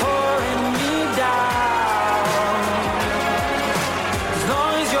keeps pouring me down. As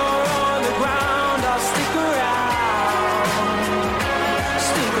long as you're on the ground, I'll stick around.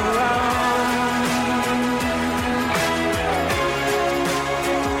 Stick around.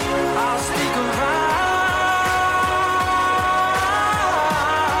 I'll stick around.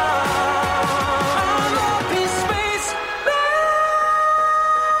 I'm up in space,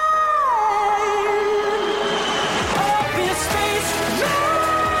 up in space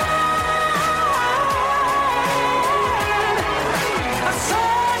I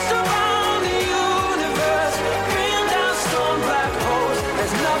searched around the universe, been down some black holes.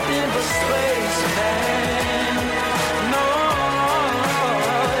 There's nothing but space, man. No,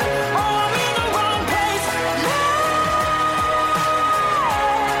 oh, I'm in the wrong place.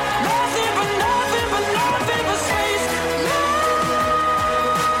 Nothing but space.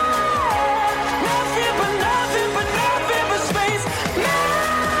 Nothing but space.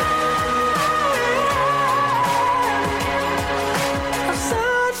 I've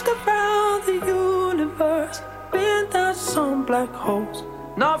searched around the universe, been down some black holes.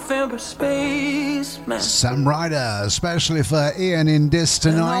 Nothing but space, man. Sam Ryder, especially for Ian in Dis I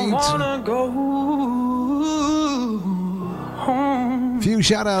tonight. wanna go home. Few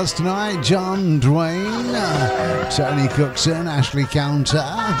shout outs tonight: John Dwayne, Tony Cookson, Ashley Counter.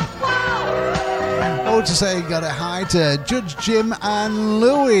 All to say, got a hi to Judge Jim and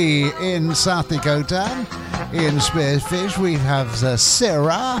Louie in South Dakota. In Spearfish, we have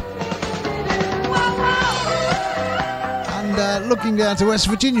Sarah. And looking down to West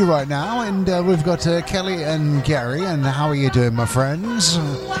Virginia right now, and we've got Kelly and Gary. And how are you doing, my friends?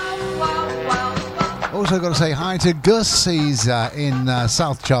 Also got to say hi to Gus. He's in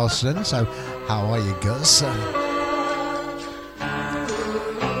South Charleston. So how are you, Gus?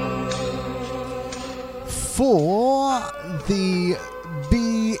 For the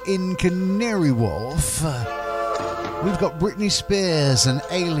Bee in Canary Wharf, We've got Britney Spears and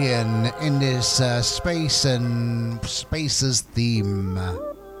Alien in this space and spaces theme.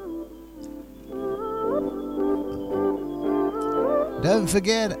 Don't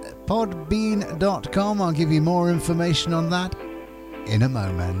forget podbean.com. I'll give you more information on that in a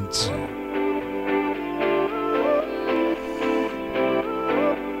moment.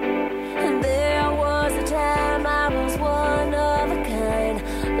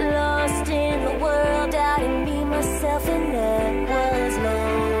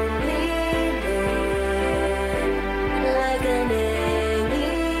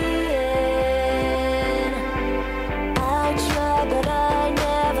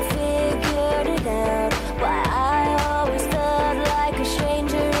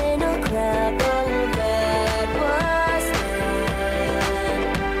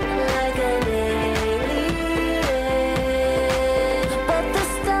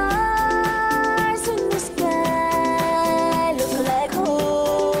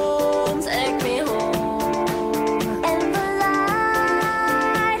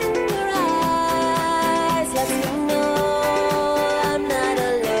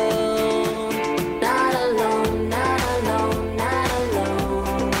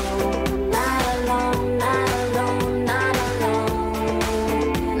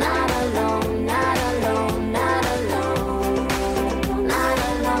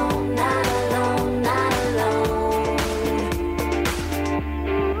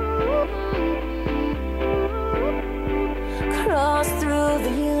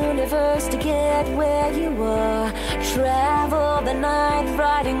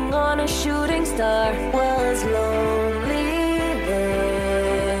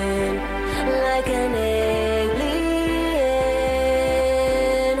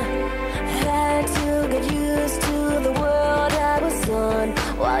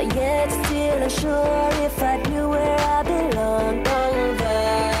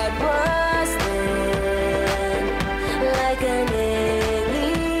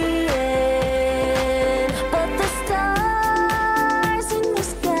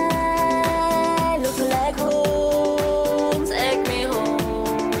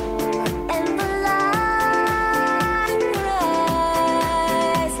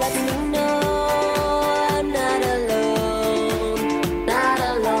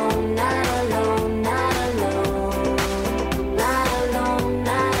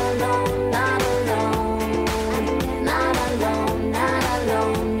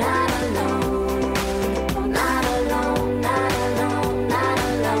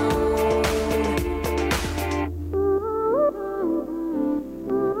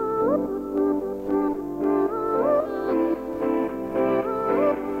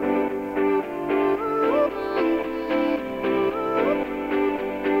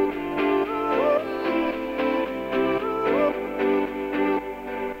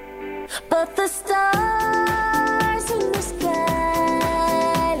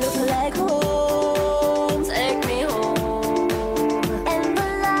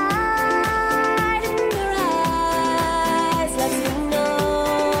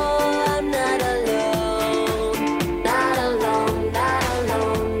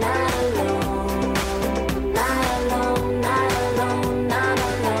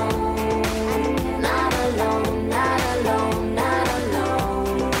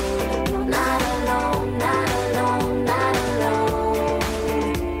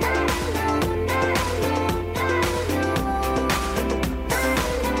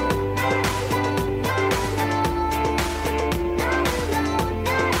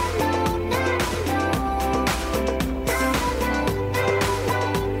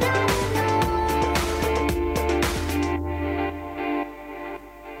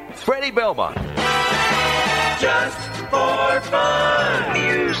 Freddie Belmont. Just for fun.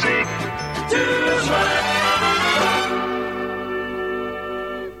 Music to smile.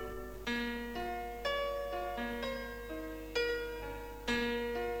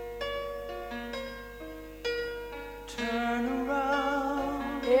 Turn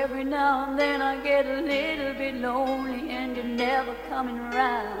around. Every now and then I get a little bit lonely and you're never coming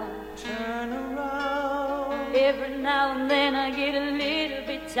around. Turn around. Every now and then I get a little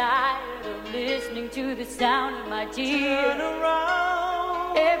bit tired of listening to the sound of my tears. Turn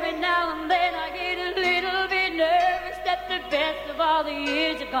around. Every now and then I get a little bit nervous that the best of all the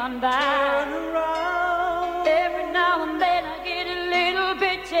years have gone by. Turn around. Every now and then I get a little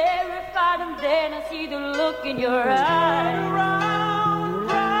bit terrified and then I see the look in your eyes. Turn around,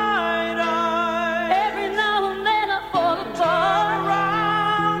 bright eyes. Every now and then I fall apart. Turn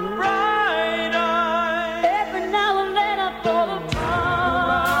around, bright eyes. Every now and then I fall apart.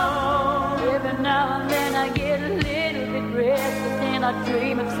 Every now and then I get a little I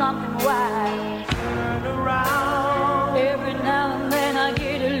dream of something wild. Turn around. Every now and then I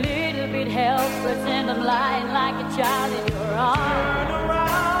get a little bit helpless and I'm lying like a child in your arms. Turn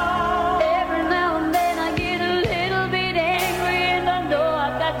around. Every now and then I get a little bit angry and I know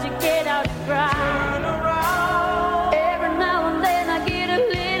I've got to get out and cry. Turn around. Every now and then I get a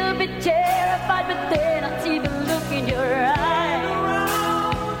little bit terrified, but then I see the look in your eyes.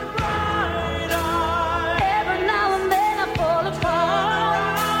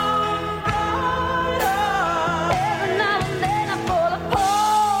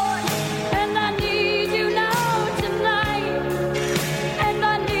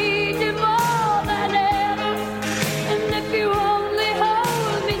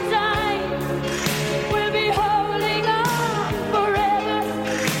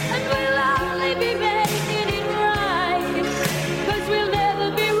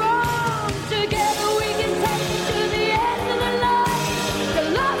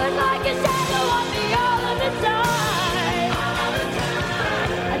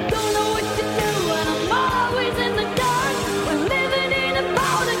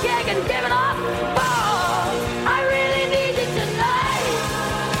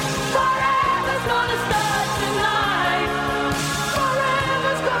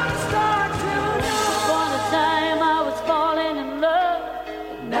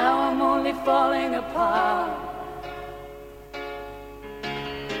 Falling apart.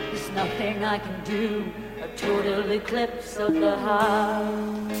 There's nothing I can do, a total eclipse of the heart.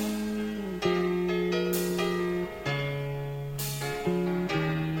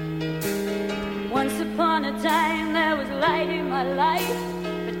 Once upon a time there was light in my life,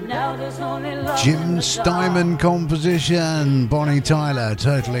 but now there's only love. Jim Steinman composition, Bonnie Tyler,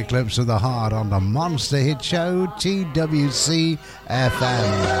 Total Eclipse of the Heart on the Monster Hit Show, TWCfm.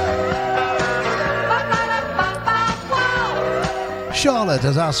 Charlotte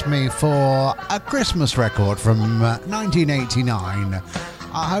has asked me for a Christmas record from 1989.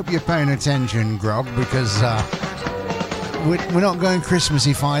 I hope you're paying attention, Grog, because we're not going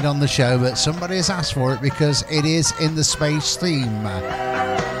Christmassy-fied on the show, but somebody has asked for it because it is in the space theme.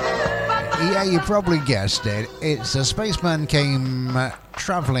 Yeah, you probably guessed it. It's A Spaceman Came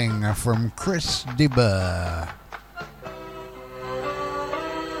Travelling from Chris de Burgh.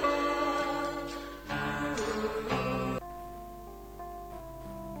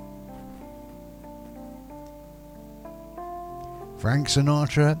 Frank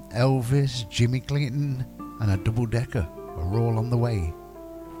Sinatra, Elvis, Jimmy Clinton, and a double-decker are all on the way.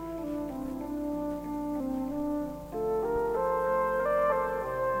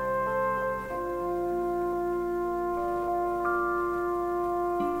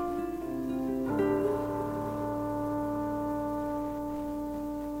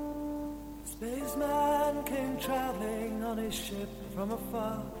 Spaceman came traveling on his ship from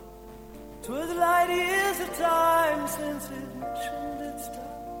afar. 'Twas light years of time since his mission did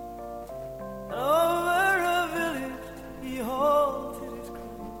start. And over a village he halted his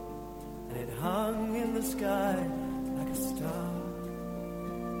crew, and it hung in the sky like a star,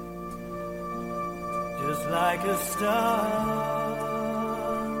 just like a star.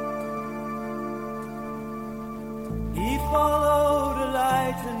 He followed a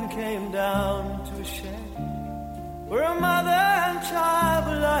light and came down to a shed where a mother and child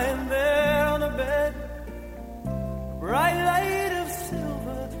were lying there on a bed. A bright light of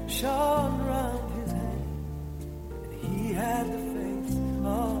silver shone round his head, and he had the face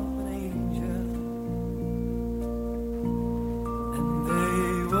of an angel, and they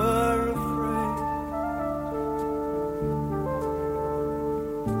were afraid.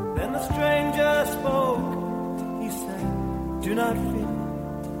 Then the stranger spoke, he said, "Do not fear,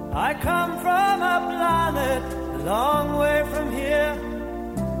 I come from a planet a long way from here,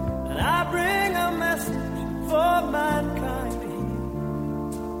 and I bring a message for mankind to hear."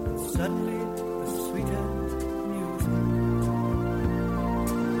 And suddenly the sweetest music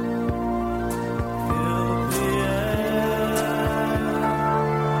filled the air,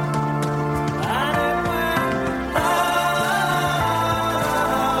 and it went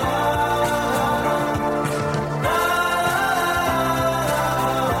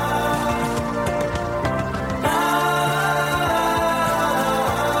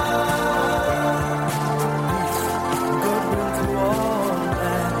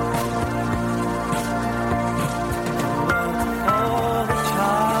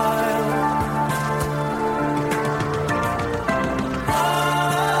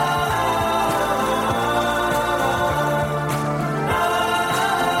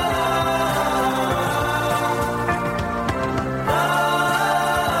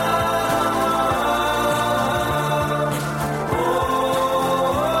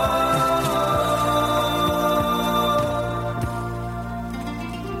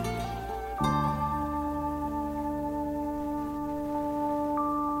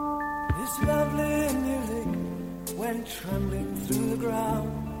went trembling through the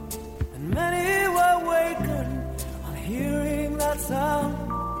ground, and many were wakened on hearing that sound.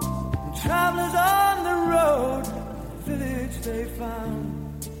 And travelers on the road, the village they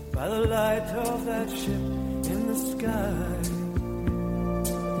found, by the light of that ship in the sky,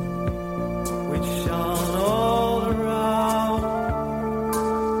 which shone all around.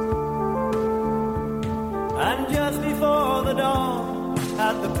 And just before the dawn,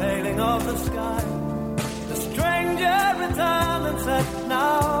 at the paling of the sky, the stranger returned and said,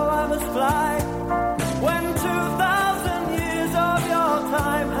 now I must fly. When 2,000 years of your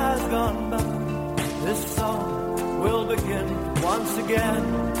time has gone by, this song will begin once again.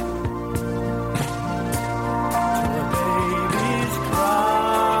 To a baby's cry,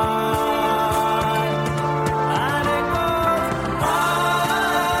 and it goes,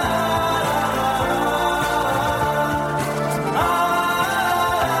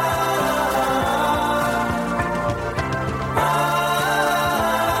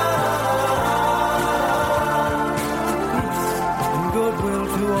 peace and goodwill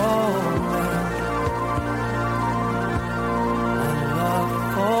to all men, and love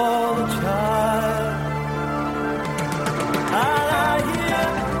for the child. And I hear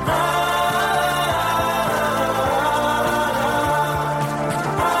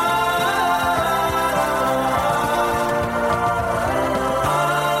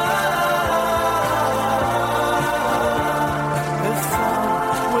this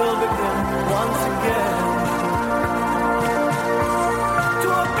song will begin once again. To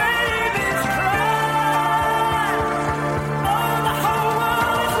a baby's cry, oh, the whole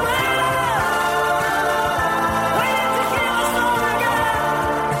world is waiting to hear the song again.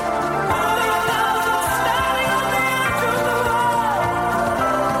 All the thousands standing on the edge of the world,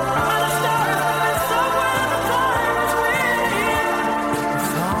 and the star is going somewhere, the time is waiting. The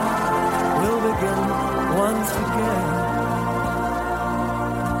song will begin once again.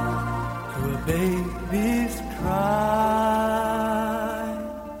 To a baby's cry.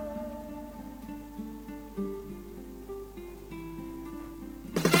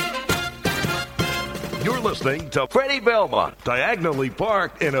 You're listening to Freddie Belmont, diagonally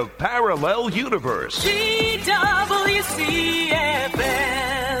parked in a parallel universe. TWCfm.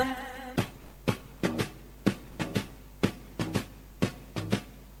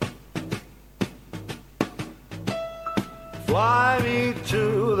 Fly me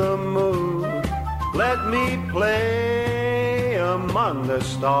to the moon, let me play among the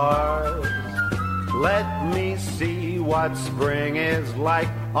stars. Let me see what spring is like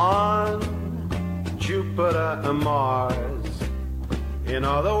on Jupiter and Mars. In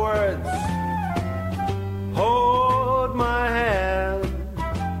other words, hold my hand.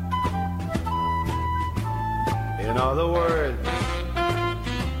 In other words,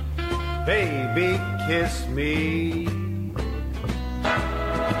 baby, kiss me.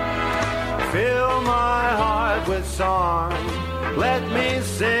 Fill my heart with song, let me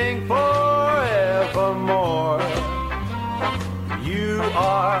sing forevermore. You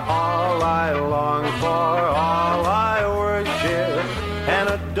are all I long for, all I worship and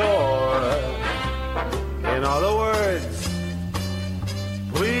adore. In other words,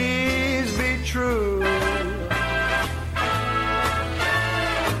 please be true.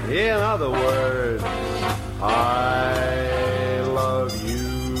 In other words, I love you.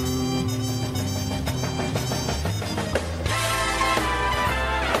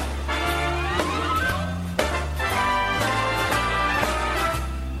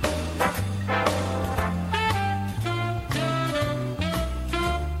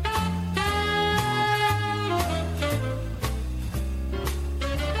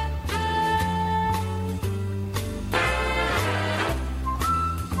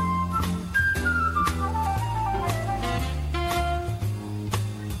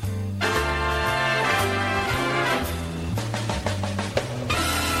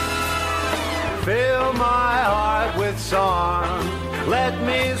 Fill my heart with song, let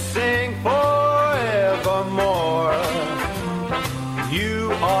me sing forevermore.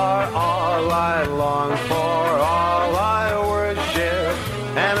 You are all I long for, all I worship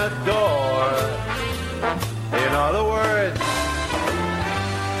and adore. In other words,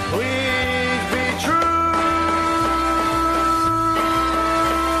 please be true.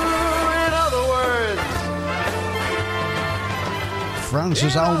 In other words,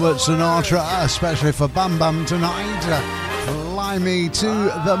 Francis Albert Sinatra, especially for Bam Bam tonight. Fly me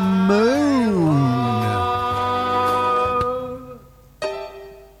to the moon.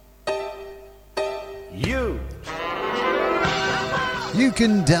 UK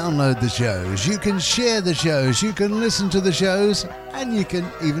can download the shows, you can share the shows, you can listen to the shows, and you can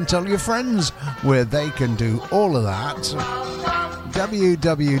even tell your friends where they can do all of that.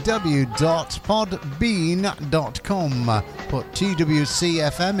 www.podbean.com. Put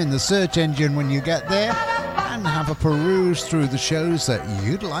TWCfm in the search engine when you get there and have a peruse through the shows that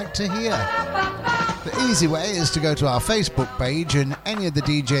you'd like to hear. The easy way is to go to our Facebook page, and any of the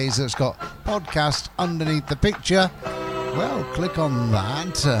DJs that's got podcast underneath the picture, well, click on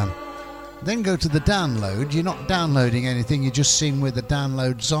that. Then go to the download. You're not downloading anything, you're just seeing where the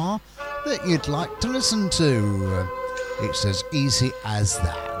downloads are that you'd like to listen to. It's as easy as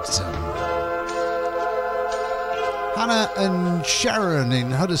that. Hannah and Sharon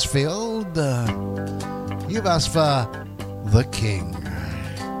in Huddersfield, you've asked for The King.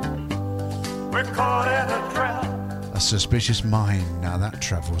 We're caught in a trap. A Suspicious Mind. Now that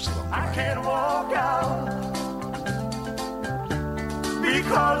travels a long way. I can't walk out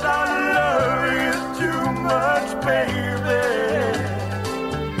because I love you too much, baby.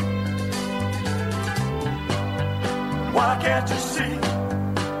 Why can't you see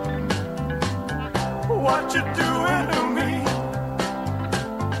what you're doing to me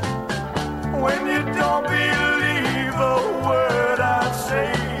when you don't believe a word I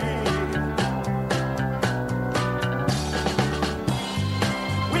say?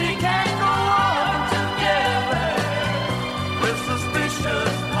 We can't go on together with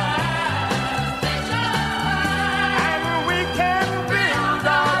suspicious minds, and we can build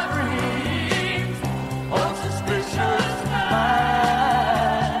our dreams on suspicious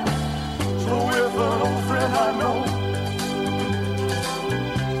minds. So with an old friend I know,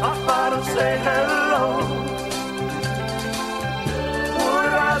 stop by to say hello.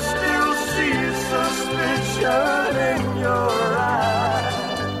 Would I still see suspicion in your eyes?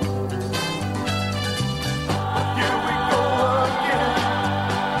 But here we go again,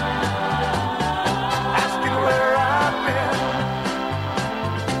 asking where I've been.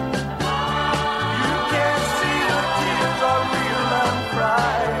 You can't see the tears are real, I'm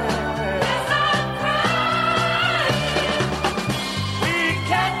crying. We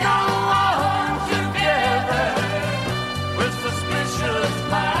can't go on together with suspicious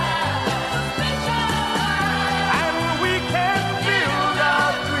minds, and we can build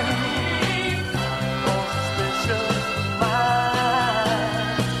our dreams on suspicious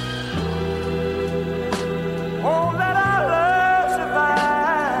minds. Won't let our love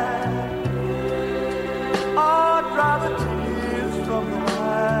survive, or dry the tears from your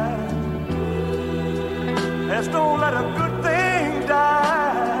eyes. Let's don't let a good thing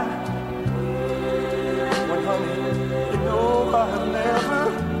die. When honey, you know I've never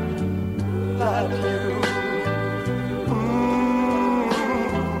lied to you.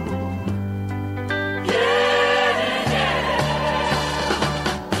 Yeah, yeah.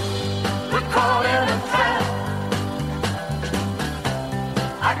 We're caught in a trap.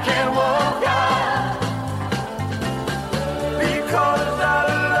 I can't walk out because I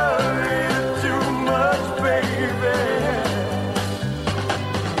love you too much, baby.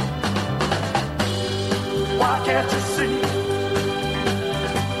 Why can't you see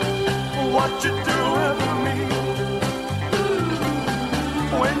what you're doing to me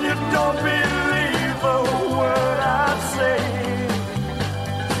when you don't believe a word I say?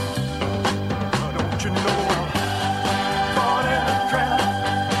 Don't you know I'm caught in a trap?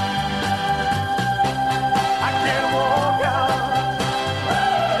 I can't walk out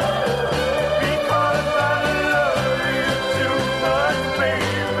because I love you too much,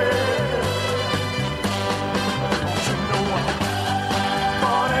 baby. Don't you know I'm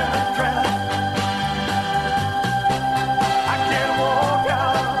caught in a trap? I can't walk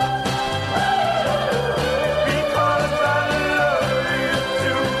out because I love you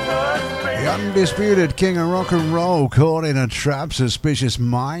too much, baby. The undisputed king of rock and roll, caught in a trap, Suspicious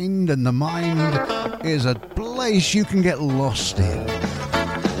Mind, and the mind is a place you can get lost in.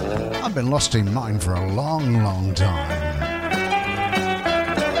 I've been lost in mine for a long, long time.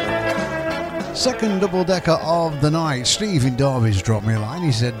 Second double-decker of the night, Steve in Derby's dropped me a line.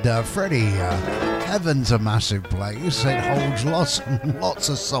 He said, Freddie, heaven's a massive place. It holds lots and lots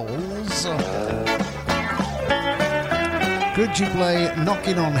of souls. Could you play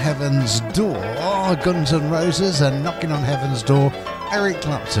Knocking on Heaven's Door, Guns N' Roses, and Knocking on Heaven's Door, Eric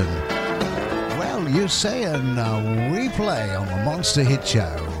Clapton? Well, you say, and we play on the Monster Hit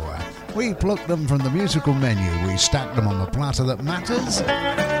Show. We pluck them from the musical menu, we stack them on the platter that matters,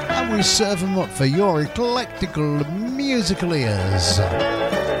 and we serve them up for your eclectical musical ears.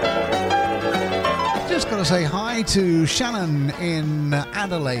 just got to say hi to Shannon in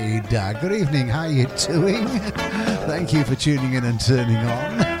Adelaide. Good evening, how are you doing? Thank you for tuning in and turning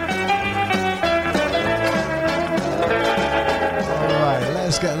on. Alright,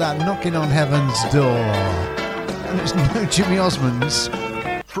 let's get that knocking on heaven's door. And it's no Jimmy Osmond's.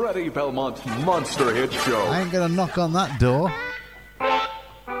 Freddie Belmont's Monster Hit Show. I ain't gonna knock on that door.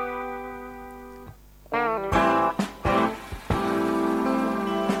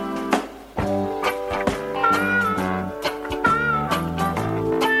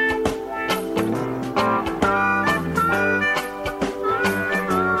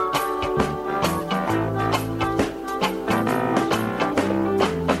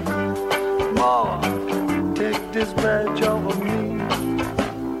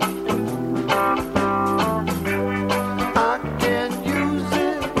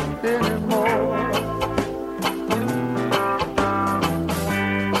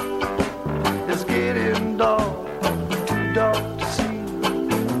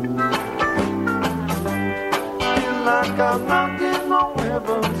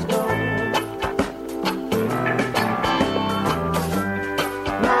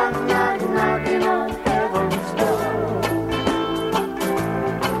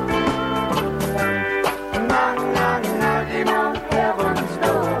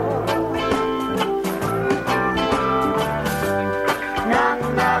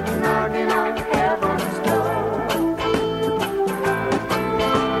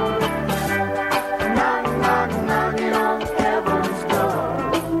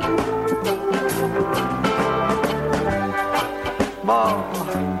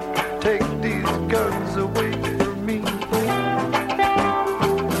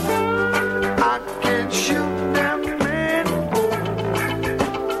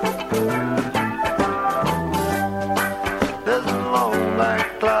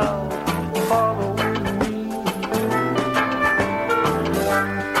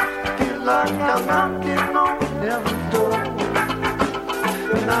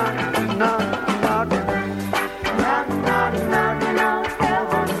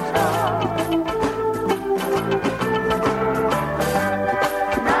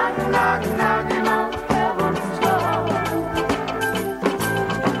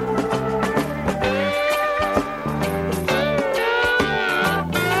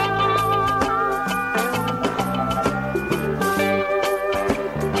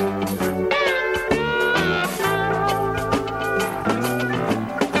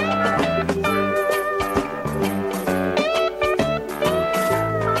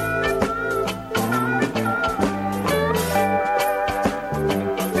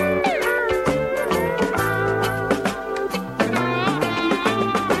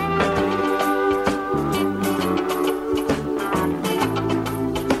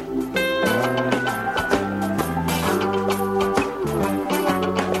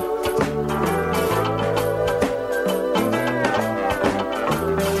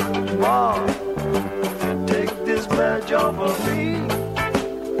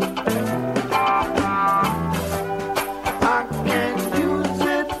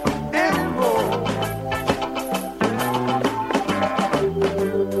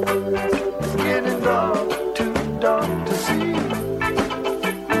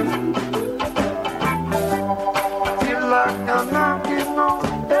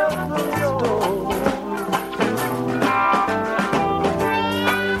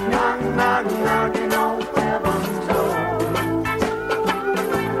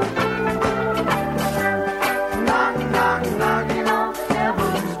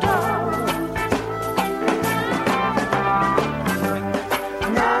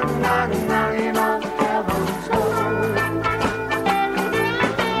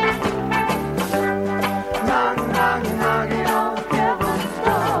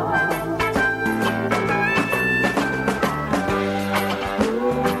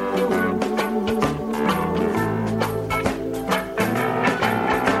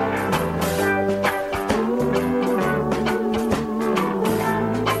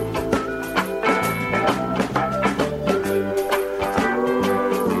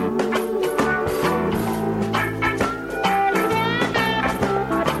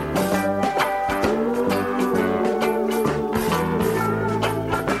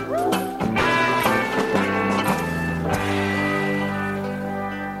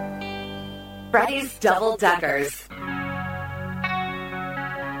 Freddie's Double Deckers.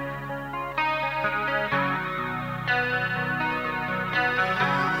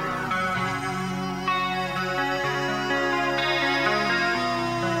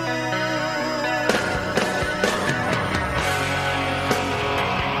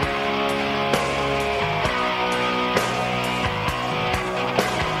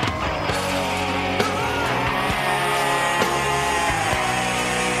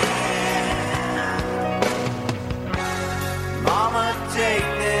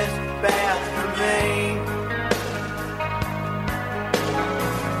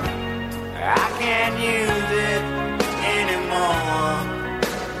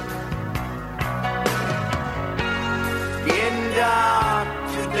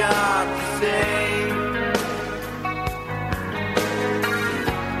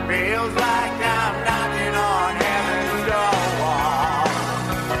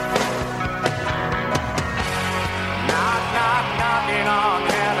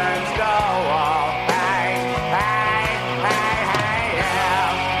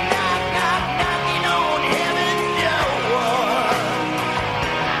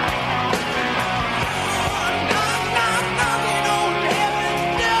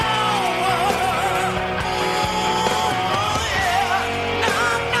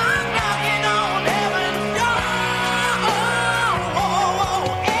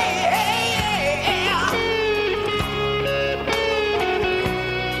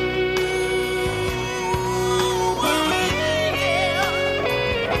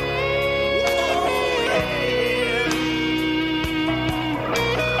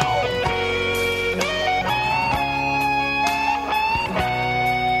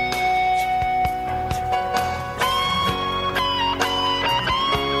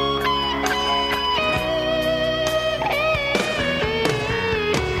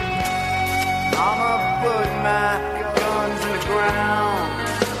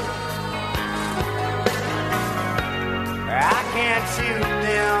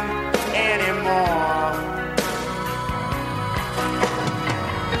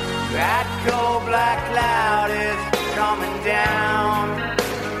 That cold black cloud is coming down.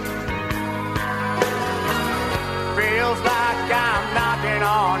 Feels like I'm knocking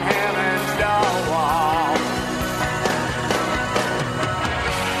on heaven's door.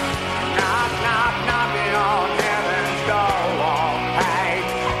 Knock, knock, knocking on heaven's door. Hey,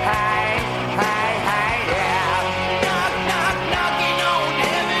 hey, hey, hey, yeah. Knock, knock, knocking on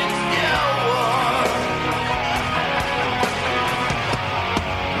heaven's door.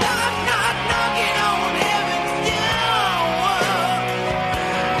 Knock, knock, knocking on heaven's door.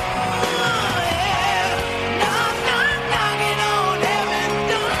 Yeah. Knock, knock, knocking on heaven's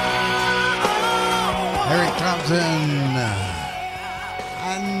door. Eric Clapton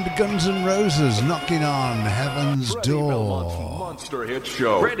and Guns N' Roses knocking on heaven's door. Monster Hit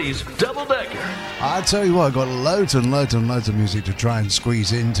Show. Freddie's Double Decker. I tell you what, I've got loads and loads and loads of music to try and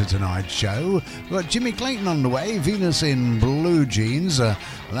squeeze into tonight's show. We've got Jimmy Clayton on the way, Venus in Blue Jeans.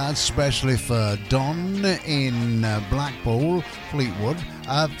 That's specially for Don in Blackpool, Fleetwood.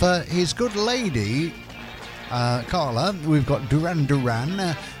 For his good lady, Carla, we've got Duran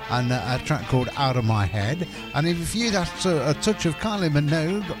Duran and a track called Out of My Head. And if you that's a touch of Kylie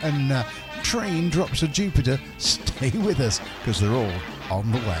Minogue and Train Drops of Jupiter, stay with us because they're all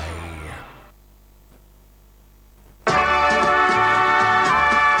on the way.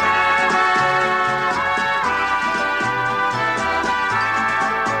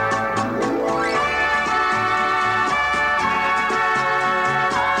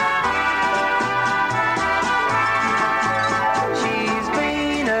 She's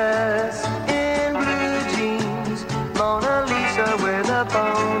Venus in blue jeans, Mona Lisa with a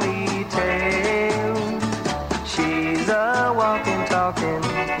ponytail. She's a walking, talking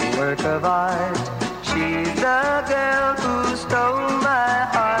work of art. She's the girl who stole my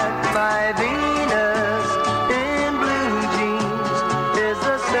heart. My Venus in blue jeans is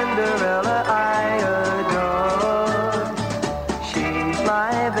the Cinderella I adore. She's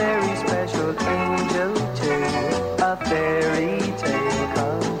my very special angel too, a fairy tale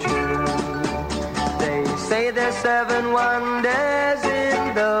come true. They say there's 7 wonders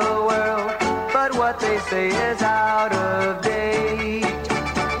in the world, but what they say is out of date.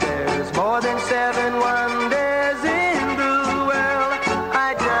 There's more than 7 wonders in the world.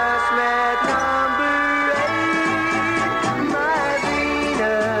 I just met number 8. My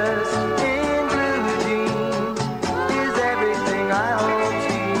Venus in blue jeans is everything I hope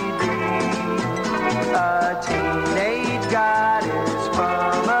she'd be. A teenage goddess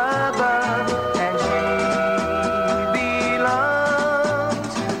from above, and she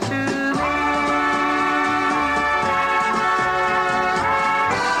belongs to me.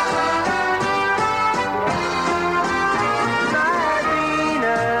 My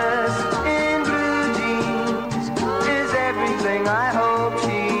Venus in blue jeans is everything I hope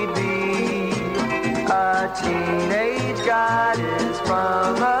she'd be. A teenage goddess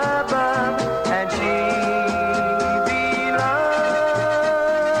from above, and she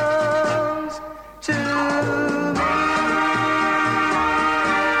belongs to me.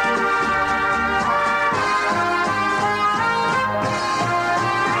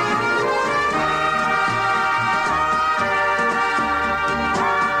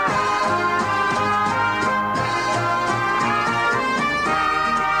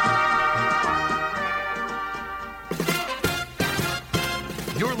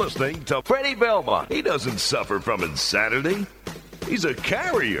 You're listening to Freddie Belmont. He doesn't suffer from insanity. He's a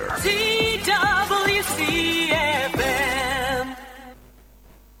carrier. TWCfm.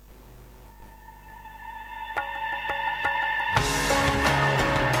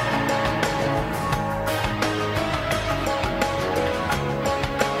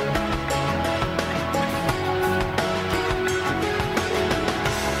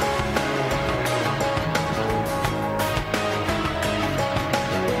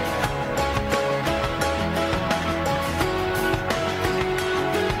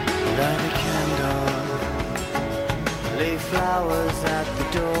 Light a candle, lay flowers at the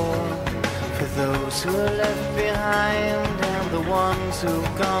door for those who are left behind and the ones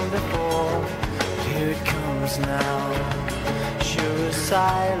who've gone before. But here it comes now, sure as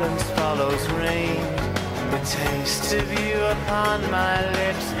silence follows rain. The taste of you upon my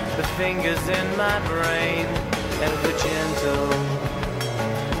lips, the fingers in my brain, ever gentle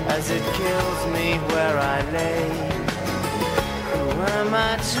as it kills me where I lay. Who am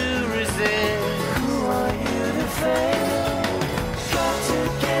I to resist? Who are you to fail? Got to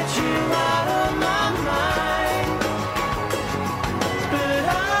get you out of my mind, but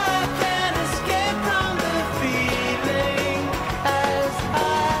I can't escape from the feeling as I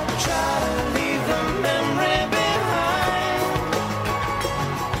try to leave the memory behind.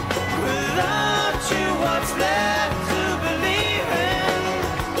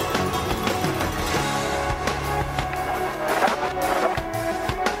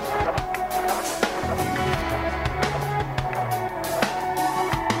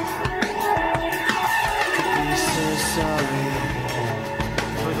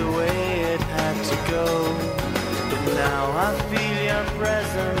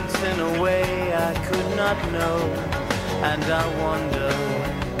 not know. And I wonder,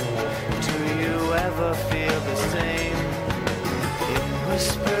 do you ever feel the same? In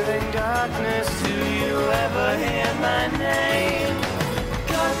whispering darkness, do you ever hear my name?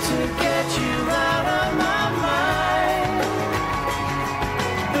 Got to get you out of my mind,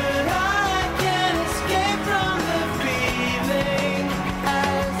 but I can't escape from the feeling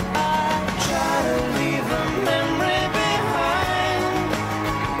as I try to leave the memory behind.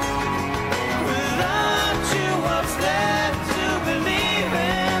 Without you, what's left to believe in?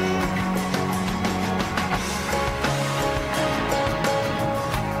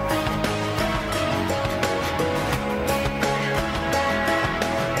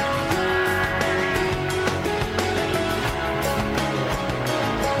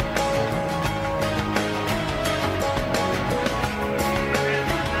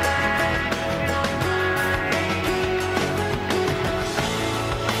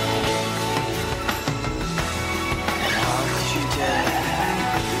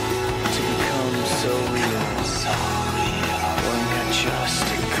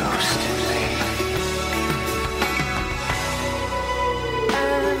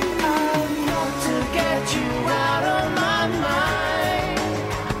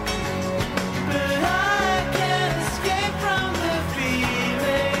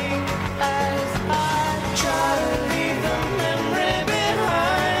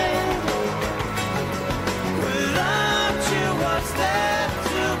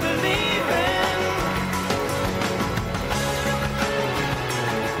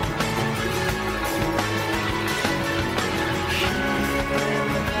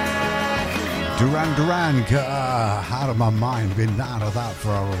 Duran, out of my mind, been out of that for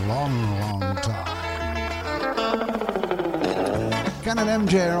a long time. Ken and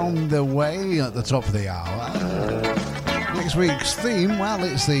MJ are on the way at the top of the hour. Next week's theme, well,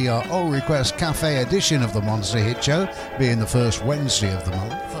 it's the All Request Cafe edition of the Monster Hit Show, being the first Wednesday of the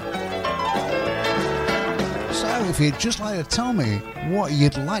month. So if you'd just like to tell me what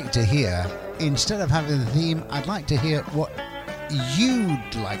you'd like to hear, instead of having the theme, I'd like to hear what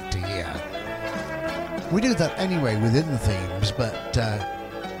you'd like to hear. We do that anyway within the themes, but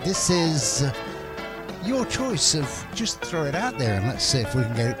this is your choice of just throw it out there and let's see if we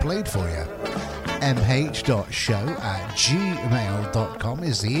can get it played for you. mh.show@gmail.com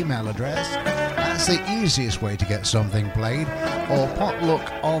is the email address. That's the easiest way to get something played, or potluck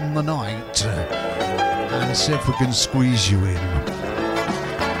on the night and see if we can squeeze you in.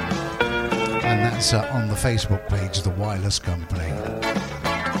 And that's on the Facebook page, The Wireless Company.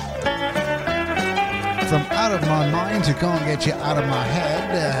 From Out of My Mind to Can't Get You Out of My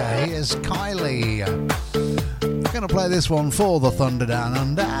Head, here's Kylie. Gonna play this one for the Thunder Down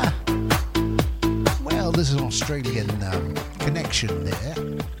Under. Well, there's an Australian connection there.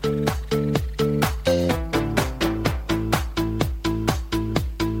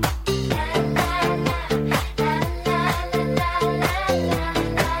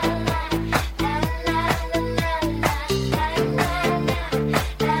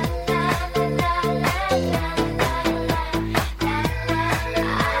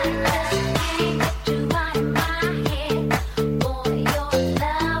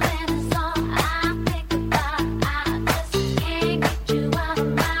 You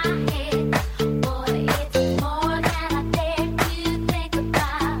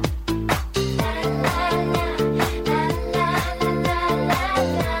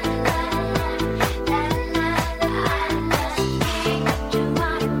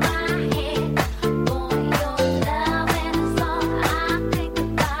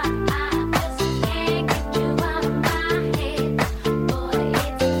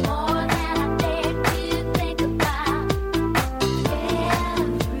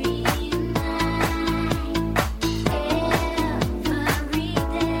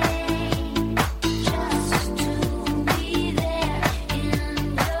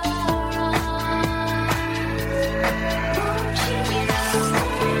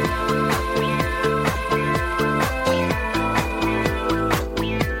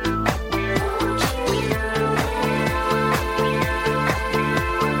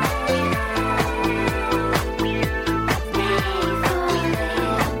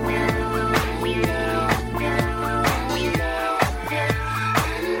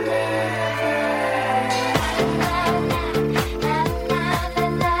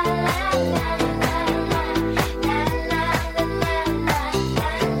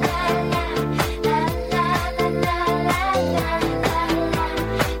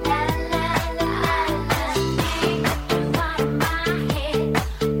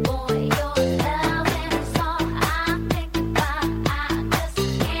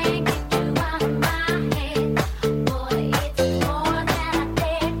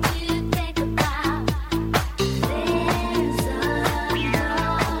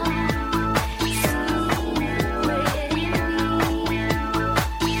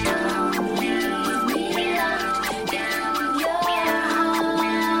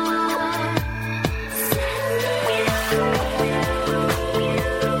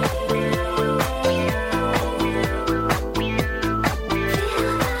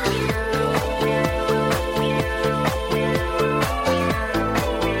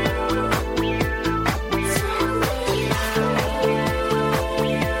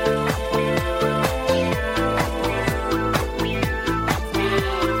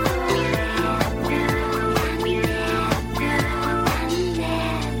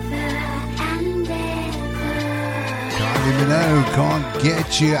You know, can't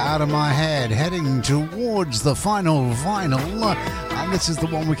get you out of my head. Heading towards the final vinyl, and this is the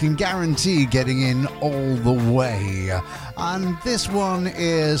one we can guarantee getting in all the way. And this one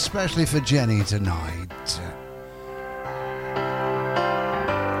is especially for Jenny tonight.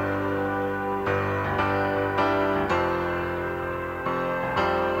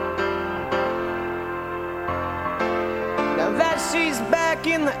 Now that she's back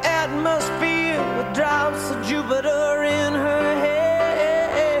in the atmosphere with drops of Jupiter in her head.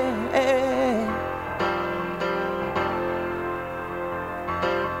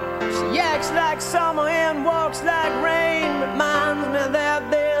 She acts like summer and walks like rain. Reminds me that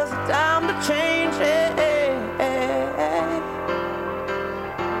there's a time to change.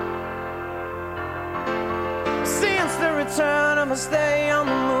 Since the return of her stay on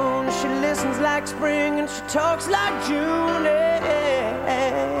the moon, she listens like spring and she talks like June.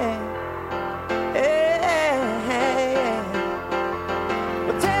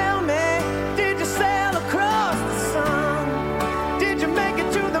 Well, tell me, did you sail across the sun? Did you make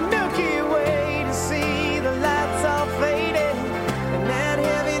it to the Milky Way to see the lights all faded and that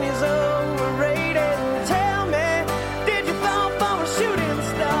heaven is overrated? Tell me, did you fall for a shooting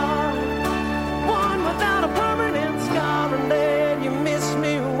star, one without a permanent scar, and then you missed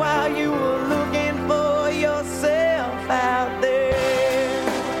me while you were looking for yourself out there?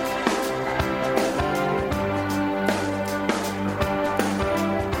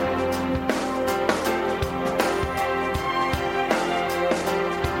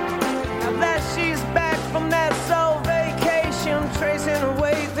 Now that she's back from that soul vacation, tracing her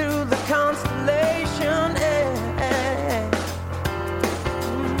way through the constellation.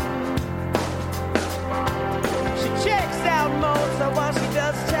 She checks out Mozart while she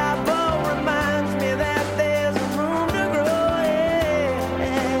does Chavo. Reminds me that there's room to grow.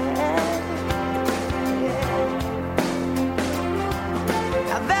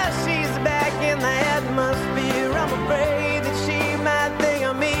 Now that she's back in the atmosphere, I'm afraid that she might think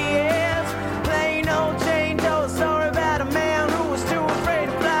of me as plain old Jane Doe. Sorry about a man who was too afraid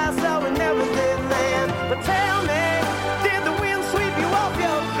to fly, so he never did land. But tell me, did the wind sweep you off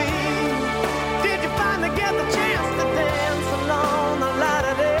your feet? Did you finally get the chance to dance along the light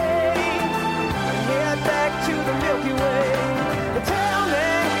of day and head back to the Milky Way? But tell me,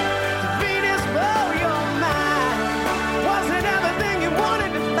 did Venus blow your mind? Was it everything you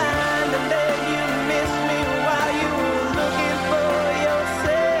wanted to find? And then you missed me while you were looking for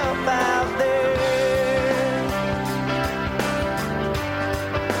yourself out there.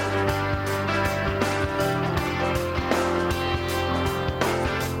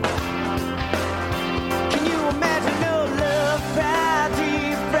 Can you imagine your love pie,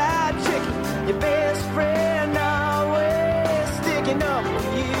 deep fried chicken? Your best friend always sticking up for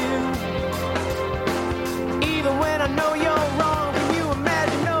you. Even when I know you're wrong, can you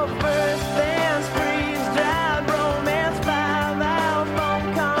imagine no first dance, freeze-dried romance, 5-hour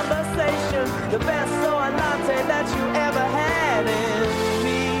phone conversation, the best soy latte that you ever had in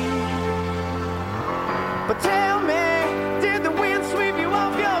me? But tell me, did the wind sweep you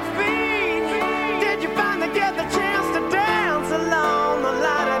off your feet? Did you finally get the chance to dance along the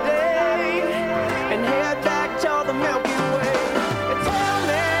light of day and head back toward the Milky Way? And tell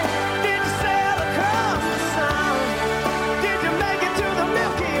me, did you sail across the sun? Did you make it to the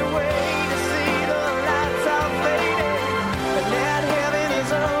Milky Way to see the lights all faded and that heaven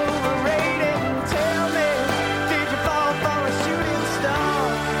is overrated? And tell me, did you fall for a shooting star,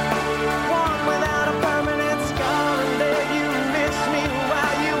 one without a permanent scar, and then you missed me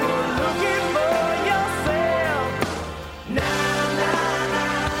while you were looking for yourself? Na na na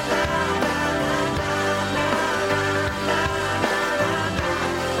na na na na na.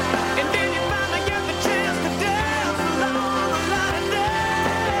 And then you finally get the chance to dance along the light of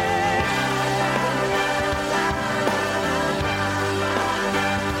day.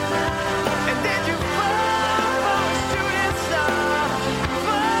 And then you fall for a shooting star,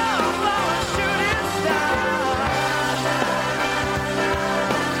 fall for a shooting star.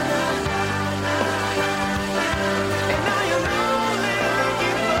 And now you're only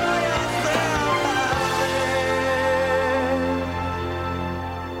looking for yourself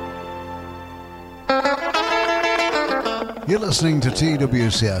out there. You're listening to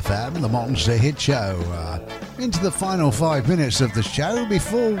TWCfm, the Monster Hit Show. Into the final 5 minutes of the show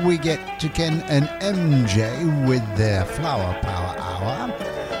before we get to Ken and MJ with their Flower Power Hour.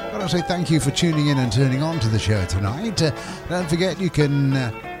 Gotta say thank you for tuning in and turning on to the show tonight. Don't forget you can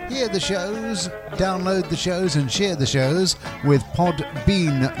hear the shows, download the shows and share the shows with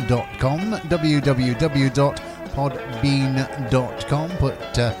podbean.com, www.podbean.com. Put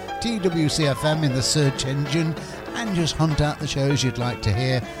TWCfm in the search engine and just hunt out the shows you'd like to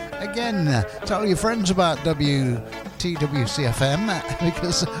hear. Again, tell your friends about TWCfm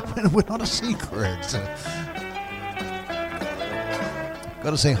because we're not a secret.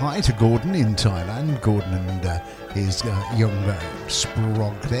 Got to say hi to Gordon in Thailand. Gordon and his young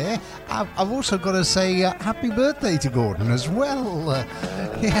sprog there. I've also got to say happy birthday to Gordon as well.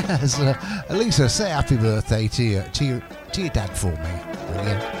 Yes, Lisa, say happy birthday to your dad for me, will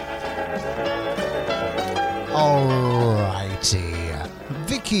you? Alrighty.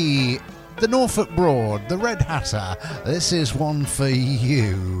 Vicky, the Norfolk Broad, the Red Hatter. This is one for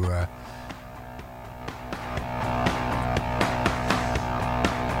you.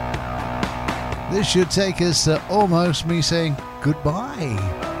 This should take us to almost me saying goodbye.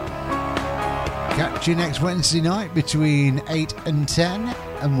 Catch you next Wednesday night between 8 and 10,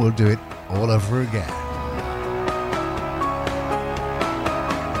 and we'll do it all over again.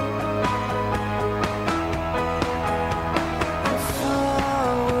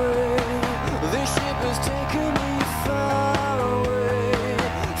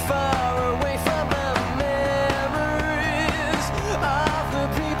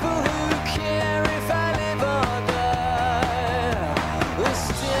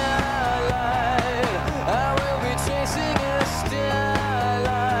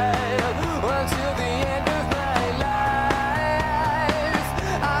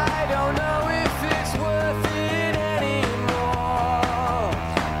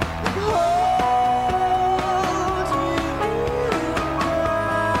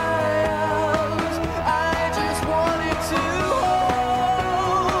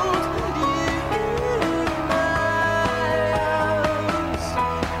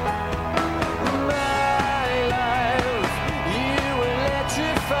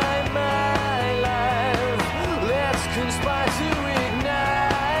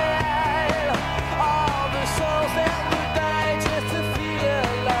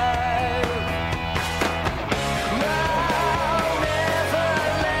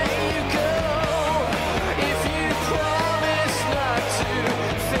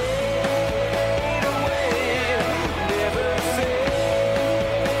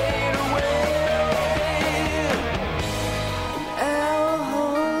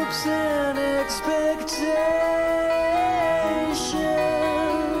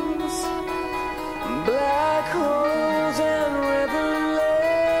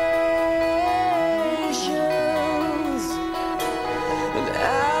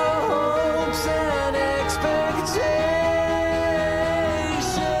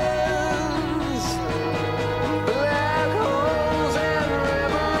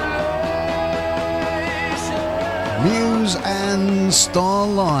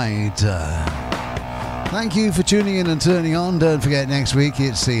 Starlight. Thank you for tuning in and turning on. Don't forget, next week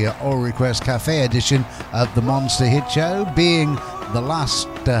it's the All Request Cafe edition of the Monster Hit Show, being the last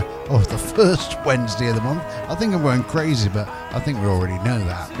or the first Wednesday of the month. I think I'm going crazy, but I think we already know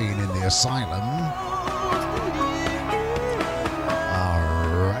that, being in the asylum.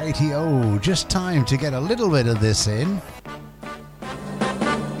 Alrighty, just time to get a little bit of this in.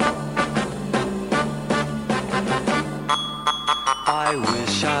 I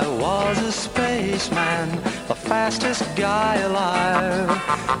wish I was a spaceman, the fastest guy alive.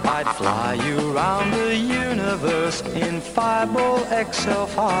 I'd fly you around the universe in Fireball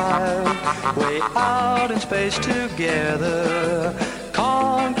XL5. Way out in space together,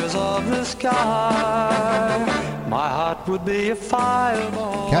 conquerors of the sky. My heart would be a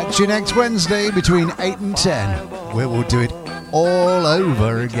fireball. Catch you next Wednesday between 8 and 10, where we'll do it all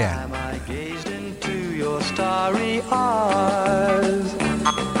over again. I gazed into your starry eyes.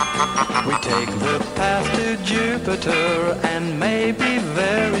 We take the path to Jupiter, and maybe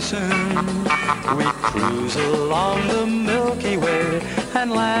very soon we cruise along the Milky Way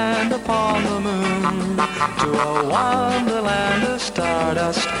and land upon the moon. To a wonderland of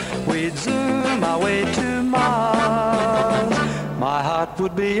stardust, we'd zoom our way to Mars. My heart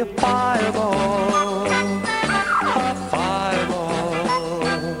would be a fireball.